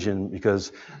that vision,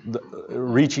 because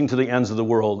reaching to the ends of the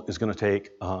world is going to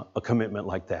take a commitment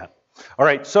like that. All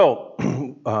right, so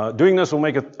doing this will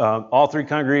make all 3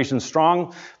 congregations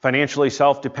strong, financially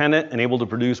self-dependent, and able to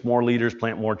produce more leaders,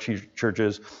 plant more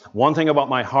churches. One thing about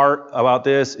my heart about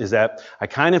this is that I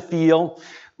kind of feel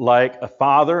like a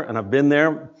father, and I've been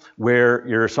there, where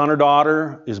your son or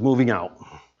daughter is moving out.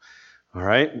 All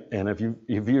right, and if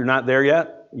you're not there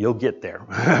yet, you'll get there.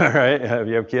 All right, if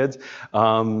you have kids,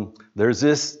 there's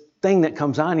this thing that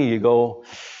comes on you. You go,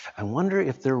 I wonder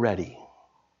if they're ready.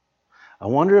 I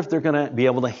wonder if they're going to be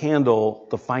able to handle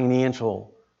the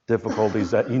financial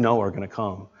difficulties that are going to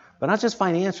come. But not just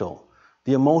financial,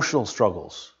 the emotional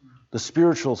struggles, the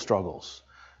spiritual struggles.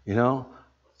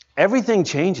 Everything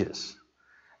changes,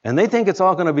 and they think it's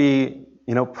all going to be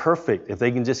perfect if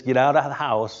they can just get out of the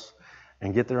house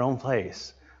and get their own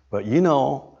place. But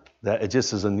that it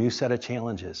just is a new set of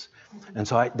challenges. And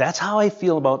so that's how I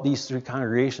feel about these 3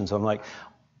 congregations. I'm like,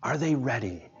 are they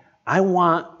ready? I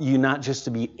want you not just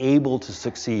to be able to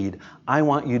succeed, I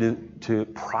want you to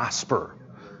prosper.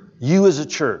 You as a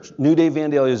church, New Day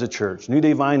Vandalia as a church, New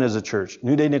Day Vine as a church,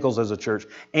 New Day Nichols as a church,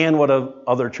 and what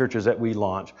other churches that we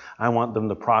launch. I want them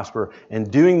to prosper. And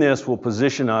doing this will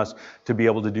position us to be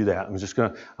able to do that. I'm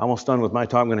almost done with my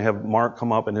talk. I'm going to have Mark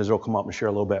come up and Israel come up and share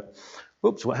a little bit.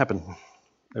 Oops, what happened?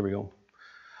 There we go.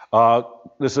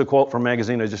 This is a quote from a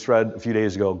magazine I just read a few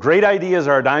days ago. Great ideas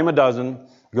are a dime a dozen,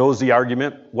 goes the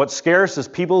argument. What's scarce is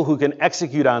people who can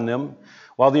execute on them.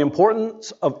 While the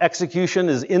importance of execution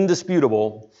is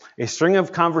indisputable, a string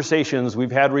of conversations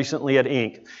we've had recently at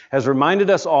Inc. has reminded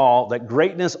us all that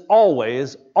greatness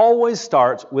always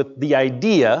starts with the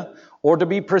idea, or to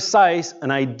be precise, an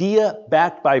idea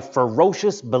backed by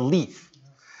ferocious belief.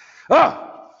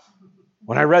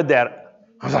 When I read that,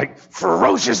 I was like,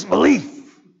 ferocious belief.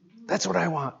 That's what I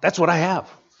want. That's what I have.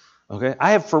 Okay?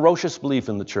 I have ferocious belief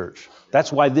in the church.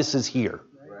 That's why this is here.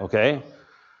 Okay?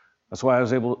 That's why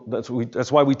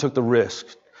that's why we took the risk.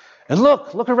 And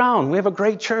look around. We have a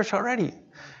great church already.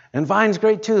 And Vine's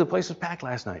great too. The place was packed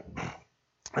last night.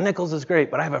 And Nichols is great,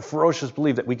 but I have a ferocious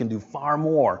belief that we can do far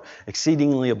more,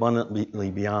 exceedingly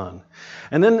abundantly beyond.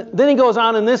 And then he goes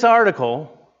on in this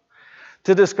article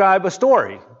to describe a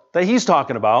story that he's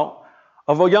talking about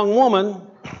of a young woman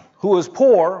who was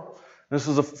poor. This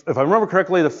was, if I remember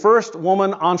correctly, the first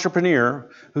woman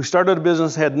entrepreneur who started a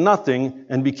business, had nothing,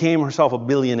 and became herself a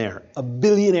billionaire. A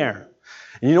billionaire.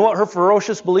 And you know what her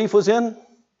ferocious belief was in?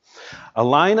 A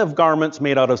line of garments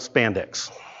made out of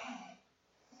spandex.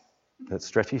 that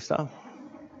stretchy stuff.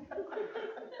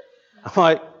 I'm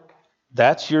like,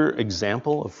 that's your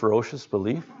example of ferocious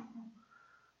belief?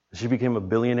 She became a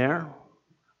billionaire?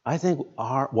 I think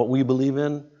what we believe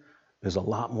in has a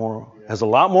lot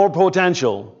more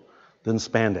potential than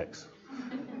spandex.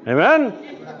 Amen?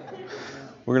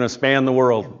 We're going to span the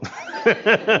world.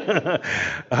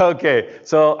 Okay,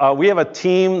 so we have a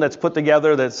team that's put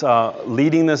together that's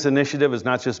leading this initiative. It's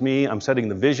not just me. I'm setting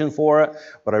the vision for it,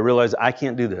 but I realize I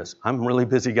can't do this. I'm a really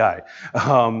busy guy.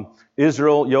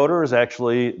 Israel Yoder is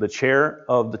actually the chair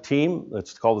of the team.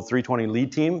 It's called the 320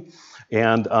 Lead Team.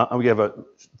 And we have a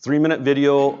 3-minute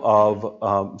video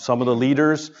of some of the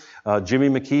leaders. Jimmy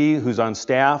McKee, who's on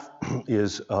staff,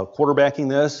 is quarterbacking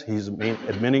this. He's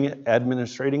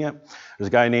administrating it. There's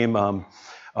a guy named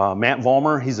Matt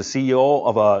Vollmer. He's the CEO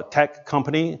of a tech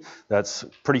company that's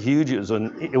pretty huge.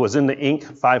 It was in the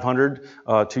Inc. 500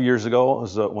 2 years ago. It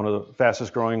was one of the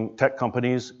fastest growing tech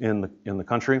companies in the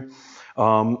country.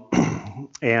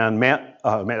 And that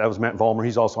was Matt Vollmer.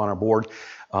 He's also on our board.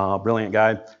 Brilliant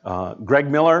guy. Greg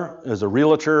Miller is a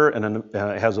realtor and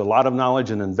has a lot of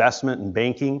knowledge in investment and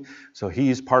banking, so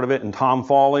he's part of it. And Tom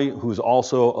Foley, who's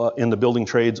also in the building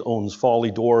trades, owns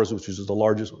Foley Doors, which is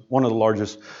one of the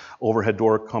largest overhead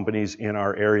door companies in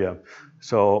our area.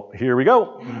 So here we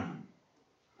go.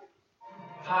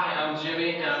 Hi, I'm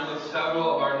Jimmy, and I'm with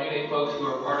several of our New Day folks who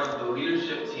are part of the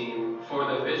leadership team for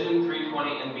the Vision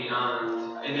 320 and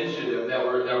Beyond initiative that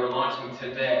we're launching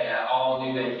today at all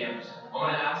New Day campuses. I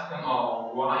want to ask them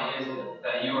all, why is it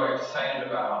that you are excited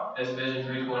about this Vision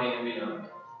 320 and Beyond?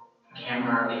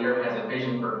 Cameron, our leader, has a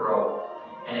vision for growth.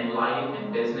 And in life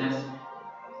and business,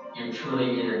 you're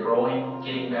truly either growing,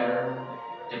 getting better,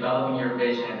 developing your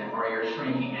vision, or you're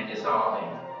shrinking and dissolving.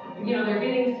 You know, they're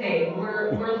getting saved.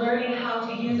 We're learning how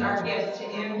to use our gifts to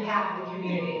impact the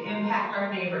community, impact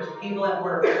our neighbors, people at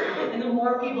work. And the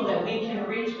more people that we can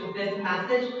reach with this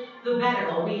message, the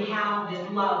better. We have this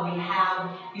love, we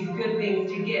have these good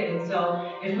things to give. And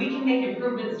so if we can make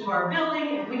improvements to our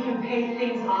building, if we can pay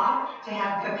things off to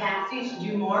have capacity to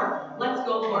do more, let's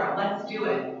go for it. Let's do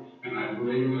it. And I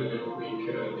believe that if we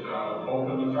could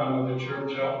open the front of the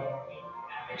church up,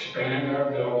 expand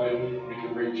our building, we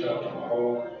can reach out to the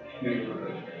whole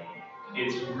neighborhood.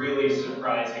 It's really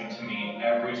surprising to me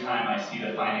every time I see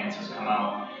the finances come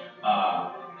out,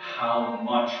 how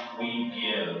much we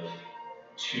give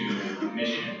to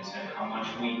missions and how much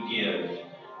we give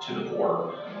to the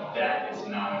poor. That is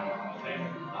not a normal thing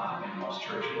in most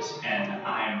churches. And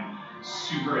I'm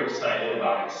super excited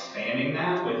about expanding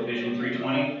that with Vision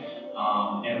 320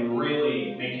 and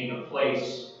really making a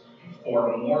place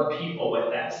for more people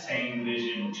with that same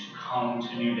vision to come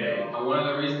to New Day. One of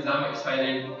the reasons I'm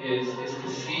excited is to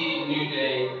see New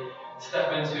Day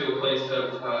step into a place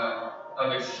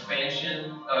of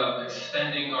expansion, of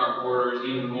extending our borders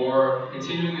even more,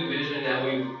 continuing the vision that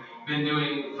we've been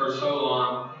doing for so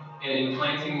long, and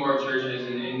planting more churches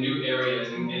in new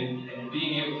areas, and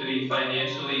being able to be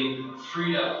financially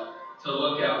freed up to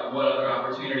look at what other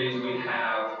opportunities we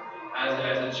have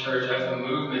as a church, as a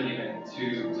movement even,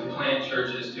 to plant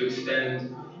churches, to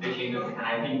extend the kingdom. And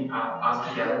I think us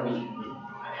together, we can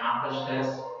accomplish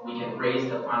this. We can raise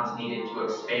the funds needed to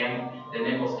expand the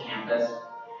Nichols campus,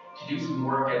 to do some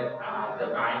work at the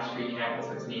Vine Street campus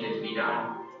that's needed to be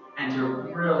done, and to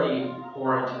really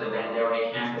pour into the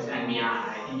Vandalia campus and beyond.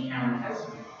 I think Cameron has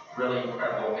some really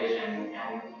incredible vision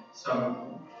and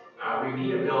some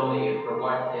repeatability for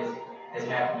what is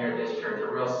happening here at this church,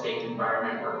 a real safe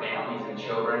environment for families and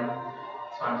children.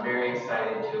 So I'm very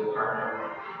excited to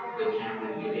partner with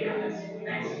Cameron and Judy on this.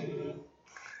 Thanks.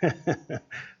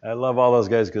 I love all those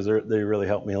guys because they really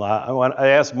help me a lot. I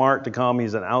asked Mark to come.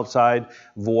 He's an outside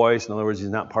voice. In other words, he's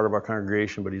not part of our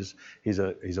congregation, but he's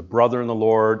a brother in the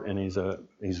Lord, and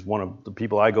he's one of the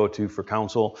people I go to for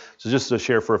counsel. So just to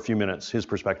share for a few minutes his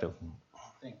perspective.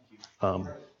 Thank you.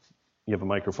 You have a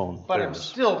microphone. But I'm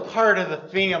still part of the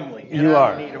family. And You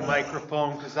are. I don't need a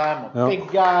microphone because I'm a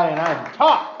big guy and I'm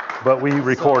tough. But we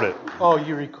record it. Oh,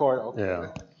 you record?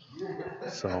 Okay. Yeah.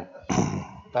 So.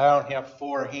 But I don't have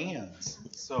 4 hands.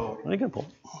 So I can pull.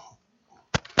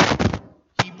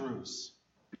 Hebrews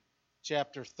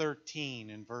chapter 13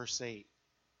 and verse 8.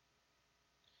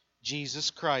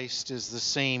 Jesus Christ is the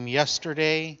same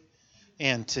yesterday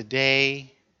and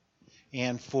today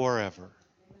and forever.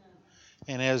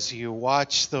 And as you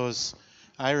watch those,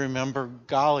 I remember,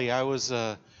 golly, I was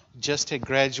just had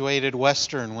graduated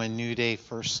Western when New Day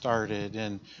first started,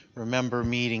 and remember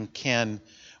meeting Ken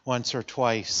once or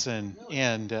twice, and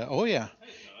oh yeah,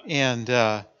 and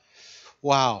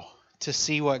wow, to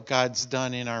see what God's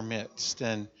done in our midst,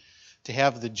 and to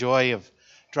have the joy of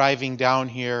driving down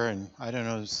here, and I don't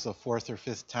know, it's the fourth or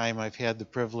fifth time I've had the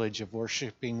privilege of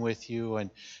worshiping with you, and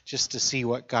just to see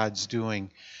what God's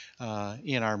doing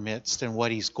in our midst and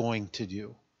what He's going to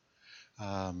do.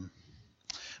 I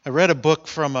read a book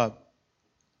from a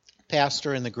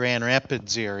pastor in the Grand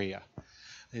Rapids area.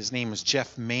 His name is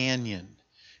Jeff Mannion,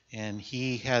 and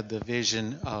he had the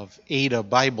vision of Ada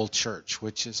Bible Church,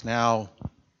 which is now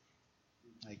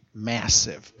like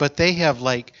massive. But they have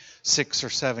like 6 or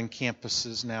 7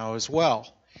 campuses now as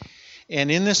well.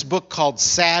 And in this book called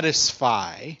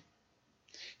Satisfy,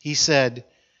 he said,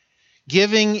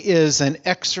 giving is an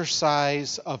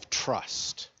exercise of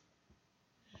trust.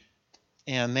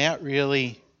 And that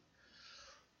really,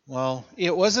 well,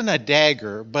 it wasn't a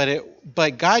dagger,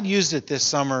 but God used it this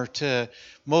summer to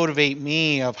motivate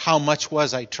me of how much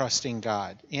was I trusting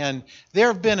God. And there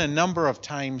have been a number of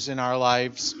times in our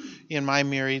lives, in my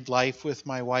married life with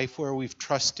my wife, where we've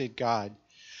trusted God.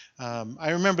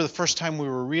 I remember the first time we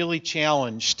were really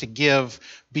challenged to give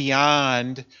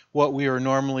beyond what we were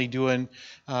normally doing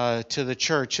to the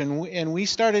church. And we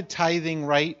started tithing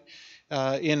right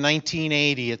in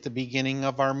 1980 at the beginning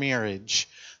of our marriage.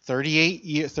 38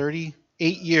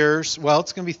 years. Well,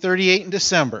 it's going to be 38 in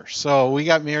December. So we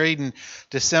got married in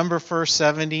December 1st,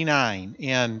 79.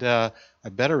 And I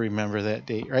better remember that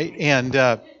date, right?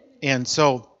 And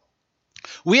so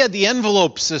we had the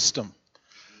envelope system.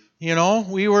 You know,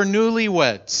 we were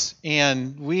newlyweds,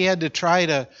 and we had to try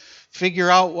to figure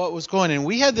out what was going on. And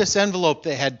we had this envelope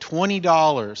that had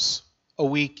 $20 a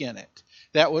week in it.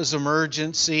 That was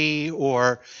emergency,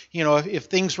 or, you know, if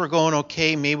things were going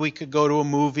okay, maybe we could go to a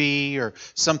movie or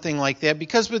something like that.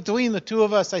 Because between the two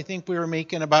of us, I think we were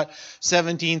making about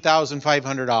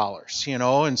 $17,500, you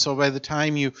know. And so by the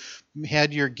time you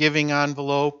had your giving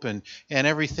envelope and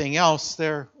everything else,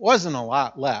 there wasn't a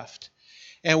lot left.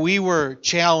 And we were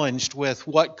challenged with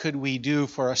what could we do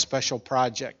for a special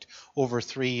project over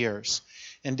 3 years.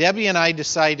 And Debbie and I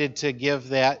decided to give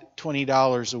that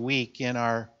 $20 a week in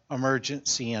our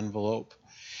emergency envelope.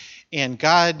 And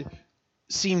God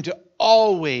seemed to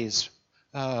always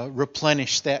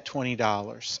replenish that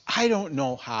 $20. I don't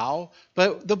know how,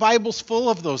 but the Bible's full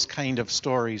of those kind of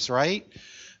stories, right?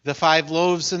 The 5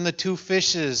 loaves and the 2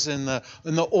 fishes and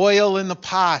the oil in the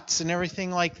pots and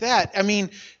everything like that. I mean,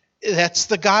 that's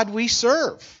the God we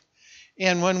serve.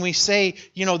 And when we say,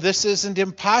 you know, this isn't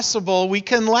impossible, we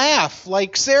can laugh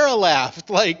like Sarah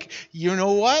laughed. Like, you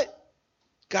know what?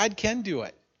 God can do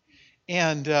it.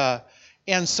 And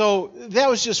so that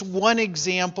was just one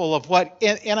example of what,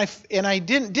 and I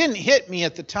didn't hit me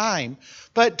at the time,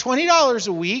 but $20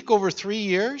 a week over 3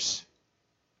 years,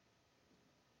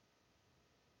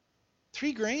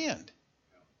 $3,000.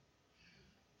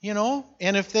 You know,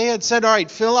 and if they had said, all right,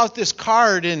 fill out this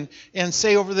card and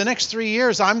say over the next 3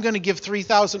 years, I'm going to give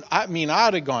 $3,000. I mean,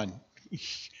 I'd have gone,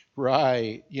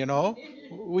 right, you know.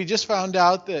 We just found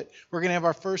out that we're going to have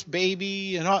our first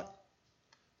baby and all.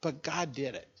 But God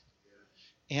did it.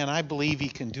 And I believe He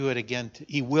can do it again.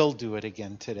 He will do it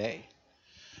again today.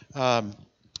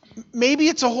 Maybe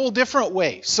it's a whole different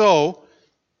way. So,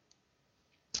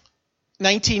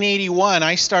 1981,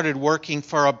 I started working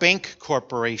for a bank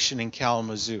corporation in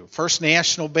Kalamazoo. First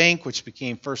National Bank, which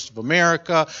became First of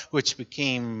America, which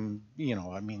became, you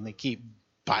know, I mean, they keep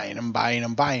buying them,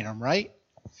 right?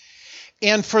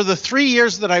 And for the 3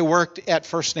 years that I worked at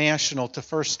First National to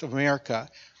First of America,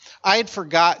 I had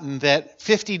forgotten that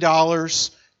 $50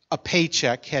 a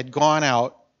paycheck had gone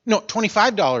out, no,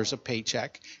 $25 a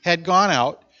paycheck had gone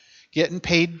out, getting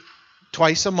paid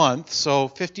twice a month, so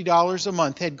 $50 a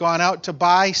month had gone out to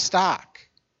buy stock.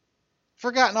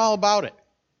 Forgotten all about it.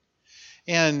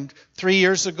 And 3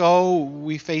 years ago,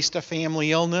 we faced a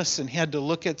family illness and had to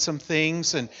look at some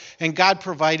things, and God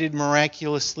provided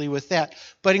miraculously with that.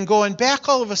 But in going back,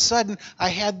 all of a sudden, I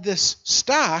had this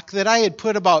stock that I had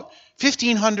put about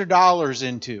 $1,500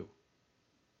 into.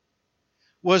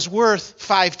 Was worth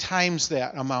 5 times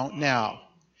that amount now.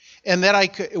 And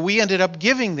that we ended up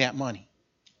giving that money.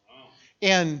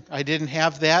 And I didn't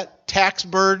have that tax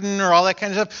burden or all that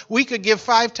kind of stuff. We could give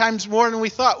 5 times more than we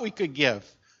thought we could give.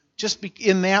 Just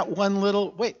in that one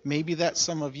little, maybe that's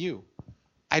some of you.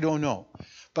 I don't know.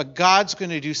 But God's going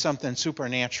to do something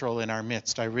supernatural in our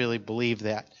midst. I really believe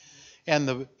that. And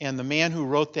the man who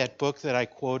wrote that book that I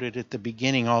quoted at the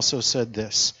beginning also said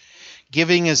this: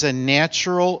 giving is a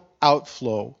natural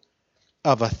outflow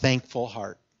of a thankful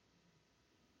heart.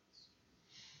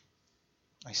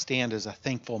 I stand as a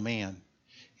thankful man.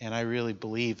 And I really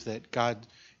believe that God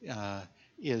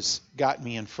is got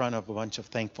me in front of a bunch of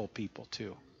thankful people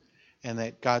too. And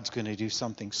that God's going to do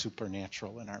something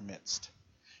supernatural in our midst.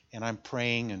 And I'm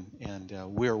praying and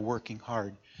we're working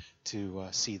hard to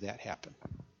see that happen.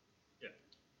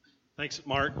 Thanks,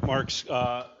 Mark. Mark's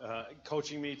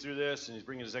coaching me through this, and he's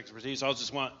bringing his expertise. I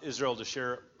just want Israel to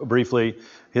share briefly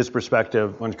his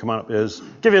perspective. Why don't you come on up?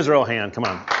 Give Israel a hand. Come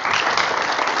on.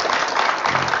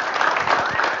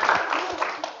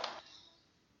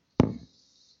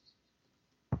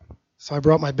 So I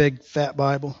brought my big fat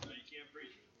Bible.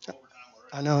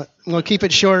 I know it. I'm going to keep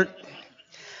it short.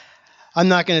 I'm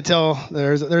not going to tell.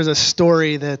 There's a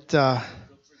story that.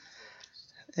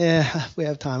 If we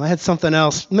have time. I had something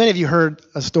else. Many of you heard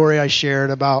a story I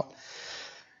shared about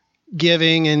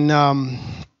giving and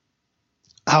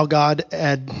how God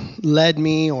had led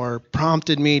me or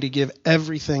prompted me to give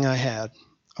everything I had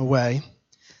away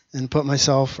and put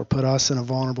us in a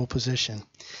vulnerable position.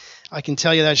 I can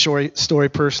tell you that story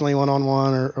personally,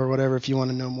 one-on-one or whatever, if you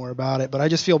want to know more about it. But I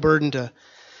just feel burdened to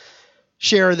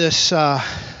share this.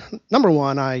 Number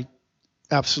one, I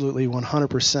absolutely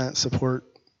 100% support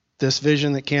this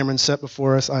vision that Cameron set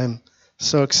before us. I'm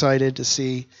so excited to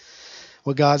see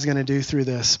what God's going to do through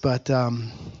this. But let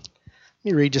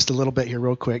me read just a little bit here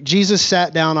real quick. Jesus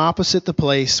sat down opposite the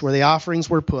place where the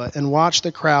offerings were put and watched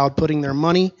the crowd putting their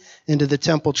money into the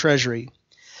temple treasury.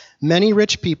 Many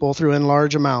rich people threw in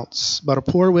large amounts, but a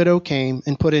poor widow came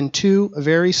and put in 2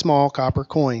 very small copper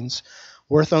coins,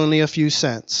 worth only a few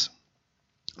cents.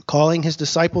 Calling his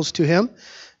disciples to him,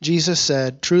 Jesus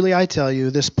said, "Truly I tell you,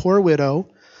 this poor widow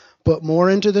put more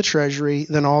into the treasury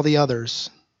than all the others.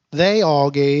 They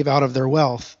all gave out of their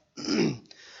wealth.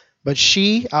 But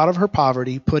she, out of her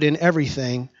poverty, put in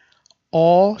everything,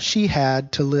 all she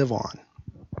had to live on."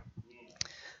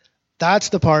 That's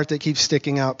the part that keeps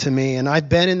sticking out to me. And I've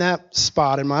been in that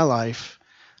spot in my life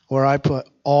where I put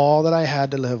all that I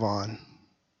had to live on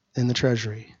in the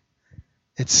treasury.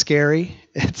 It's scary.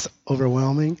 It's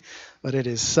overwhelming. But it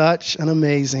is such an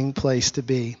amazing place to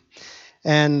be.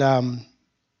 And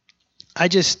I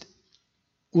just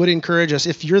would encourage us,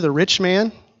 if you're the rich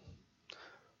man,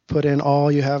 put in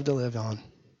all you have to live on.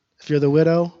 If you're the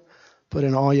widow, put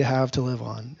in all you have to live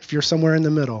on. If you're somewhere in the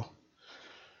middle,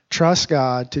 trust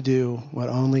God to do what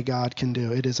only God can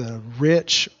do. It is a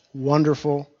rich,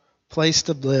 wonderful place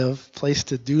to live, place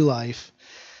to do life.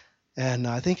 And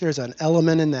I think there's an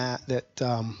element in that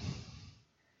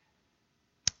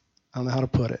I don't know how to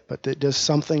put it, but it does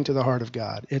something to the heart of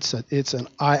God.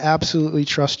 I absolutely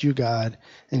trust you, God,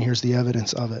 and here's the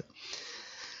evidence of it.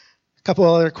 A couple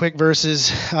other quick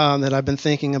verses that I've been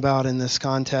thinking about in this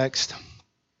context.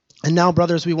 "And now,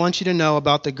 brothers, we want you to know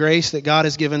about the grace that God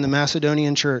has given the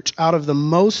Macedonian church. Out of the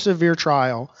most severe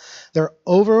trial, their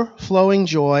overflowing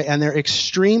joy and their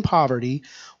extreme poverty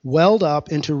welled up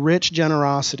into rich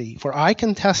generosity. For I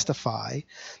can testify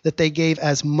that they gave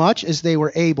as much as they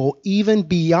were able, even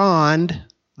beyond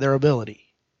their ability."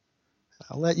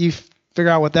 I'll let you figure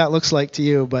out what that looks like to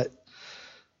you, but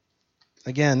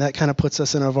again, that kind of puts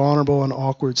us in a vulnerable and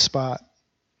awkward spot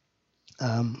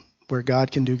where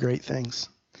God can do great things.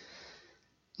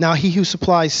 "Now he who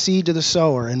supplies seed to the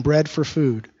sower and bread for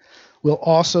food will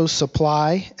also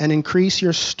supply and increase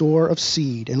your store of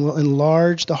seed and will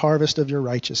enlarge the harvest of your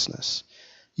righteousness.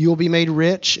 You will be made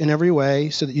rich in every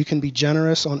way so that you can be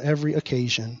generous on every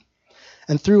occasion.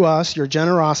 And through us, your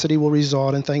generosity will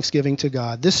result in thanksgiving to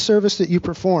God. This service that you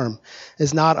perform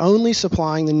is not only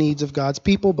supplying the needs of God's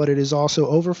people, but it is also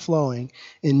overflowing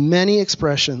in many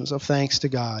expressions of thanks to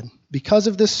God. Because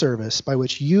of this service by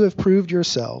which you have proved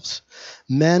yourselves,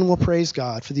 men will praise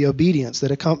God for the obedience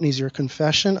that accompanies your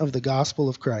confession of the gospel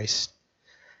of Christ,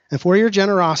 and for your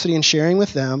generosity in sharing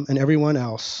with them and everyone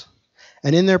else.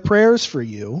 And in their prayers for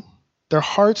you, their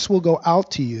hearts will go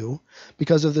out to you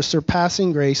because of the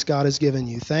surpassing grace God has given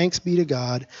you. Thanks be to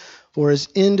God for his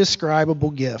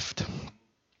indescribable gift."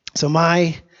 So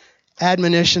my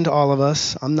admonition to all of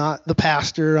us, I'm not the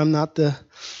pastor, I'm not the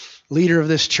leader of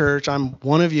this church, I'm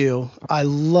one of you. I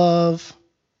love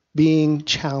being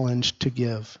challenged to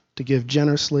give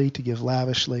generously, to give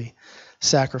lavishly,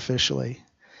 sacrificially.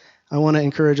 I want to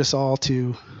encourage us all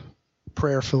to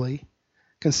prayerfully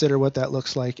consider what that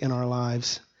looks like in our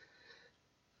lives.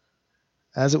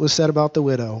 As it was said about the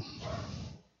widow,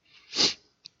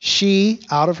 she,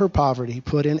 out of her poverty,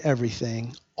 put in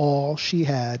everything, all she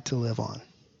had to live on.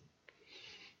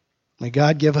 May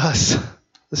God give us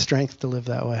the strength to live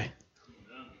that way.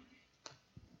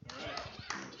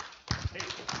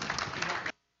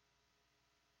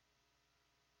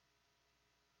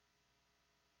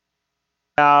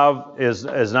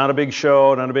 Is not a big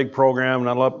show, not a big program,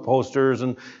 not a lot of posters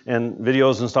and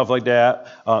videos and stuff like that.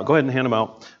 Go ahead and hand them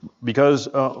out, because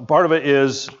part of it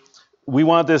is we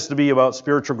want this to be about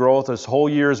spiritual growth. This whole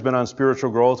year has been on spiritual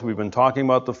growth. We've been talking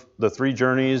about the three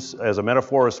journeys as a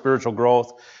metaphor of spiritual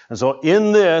growth. And so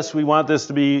in this, we want this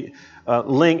to be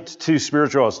linked to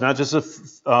spiritual growth. It's not just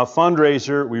a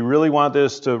fundraiser. We really want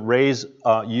this to raise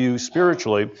you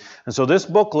spiritually. And so this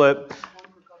booklet,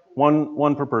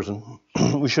 one per person,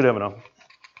 we should have enough.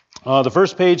 The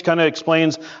first page kind of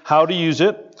explains how to use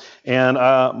it. And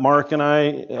Mark and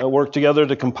I worked together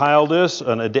to compile this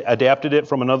and adapted it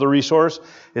from another resource.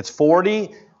 It's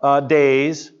 40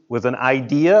 days with an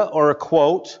idea or a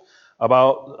quote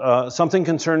about something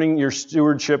concerning your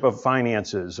stewardship of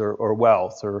finances or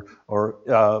wealth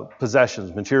or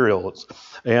possessions, materials.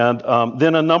 And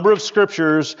then a number of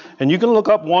scriptures, and you can look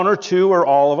up one or two or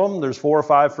all of them. There's 4 or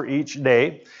 5 for each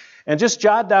day. And just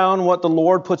jot down what the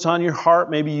Lord puts on your heart.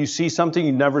 Maybe you see something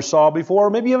you never saw before.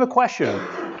 Maybe you have a question.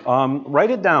 Write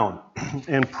it down.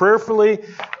 And prayerfully,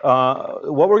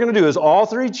 what we're going to do is all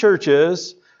 3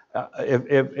 churches,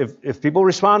 if people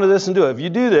respond to this and do it, if you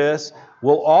do this,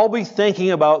 we'll all be thinking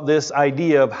about this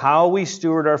idea of how we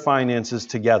steward our finances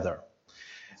together.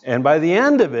 And by the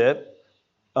end of it,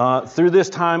 through this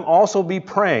time, also be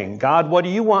praying, God, what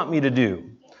do you want me to do?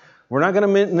 We're not going to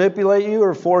manipulate you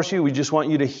or force you. We just want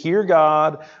you to hear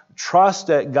God, trust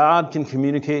that God can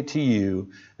communicate to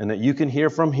you and that you can hear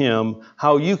from Him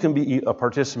how you can be a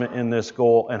participant in this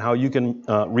goal and how you can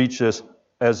reach this,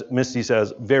 as Misty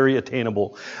says, very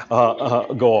attainable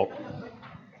goal.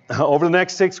 Over the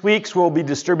next 6 weeks, we'll be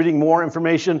distributing more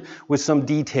information with some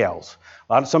details.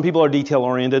 Some people are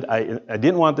detail-oriented. I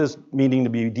didn't want this meeting to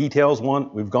be details.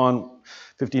 We've gone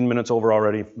 15 minutes over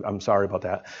already. I'm sorry about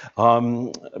that.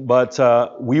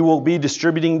 But we will be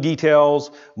distributing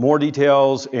details,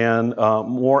 and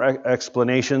more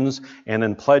explanations, and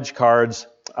then pledge cards,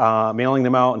 mailing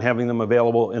them out and having them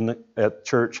available at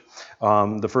church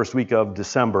the first week of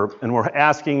December. And we're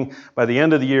asking by the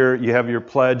end of the year, you have your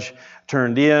pledge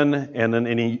turned in, and then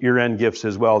any year-end gifts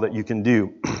as well that you can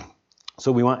do.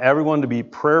 So we want everyone to be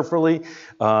prayerfully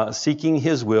seeking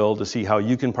His will to see how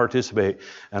you can participate.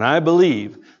 And I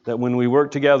believe that when we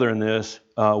work together in this,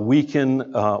 we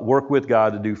can work with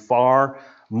God to do far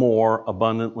more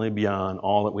abundantly beyond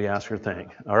all that we ask or think.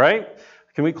 All right?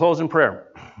 Can we close in prayer?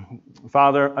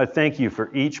 Father, I thank you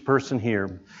for each person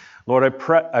here. Lord,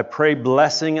 I pray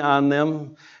blessing on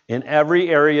them in every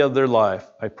area of their life.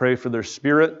 I pray for their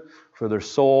spirit, for their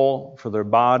soul, for their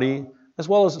body, as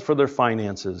well as for their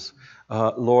finances.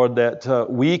 Lord, that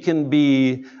we can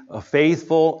be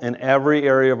faithful in every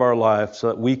area of our life so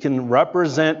that we can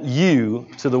represent you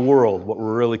to the world, what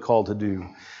we're really called to do.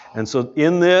 And so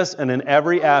in this and in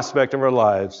every aspect of our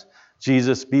lives,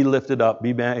 Jesus, be lifted up,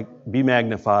 be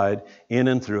magnified in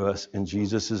and through us. In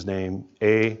Jesus' name,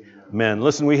 amen.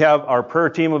 Listen, we have our prayer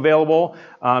team available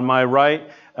on my right.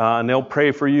 And they'll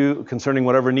pray for you concerning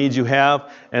whatever needs you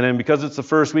have. And then because it's the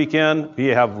first weekend, we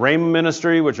have Rhema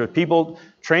Ministry, which are people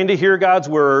trained to hear God's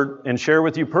word and share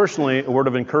with you personally a word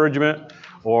of encouragement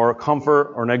or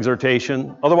comfort or an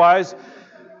exhortation. Otherwise,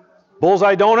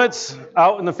 Bullseye Donuts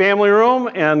out in the family room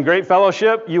and great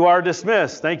fellowship. You are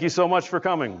dismissed. Thank you so much for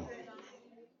coming.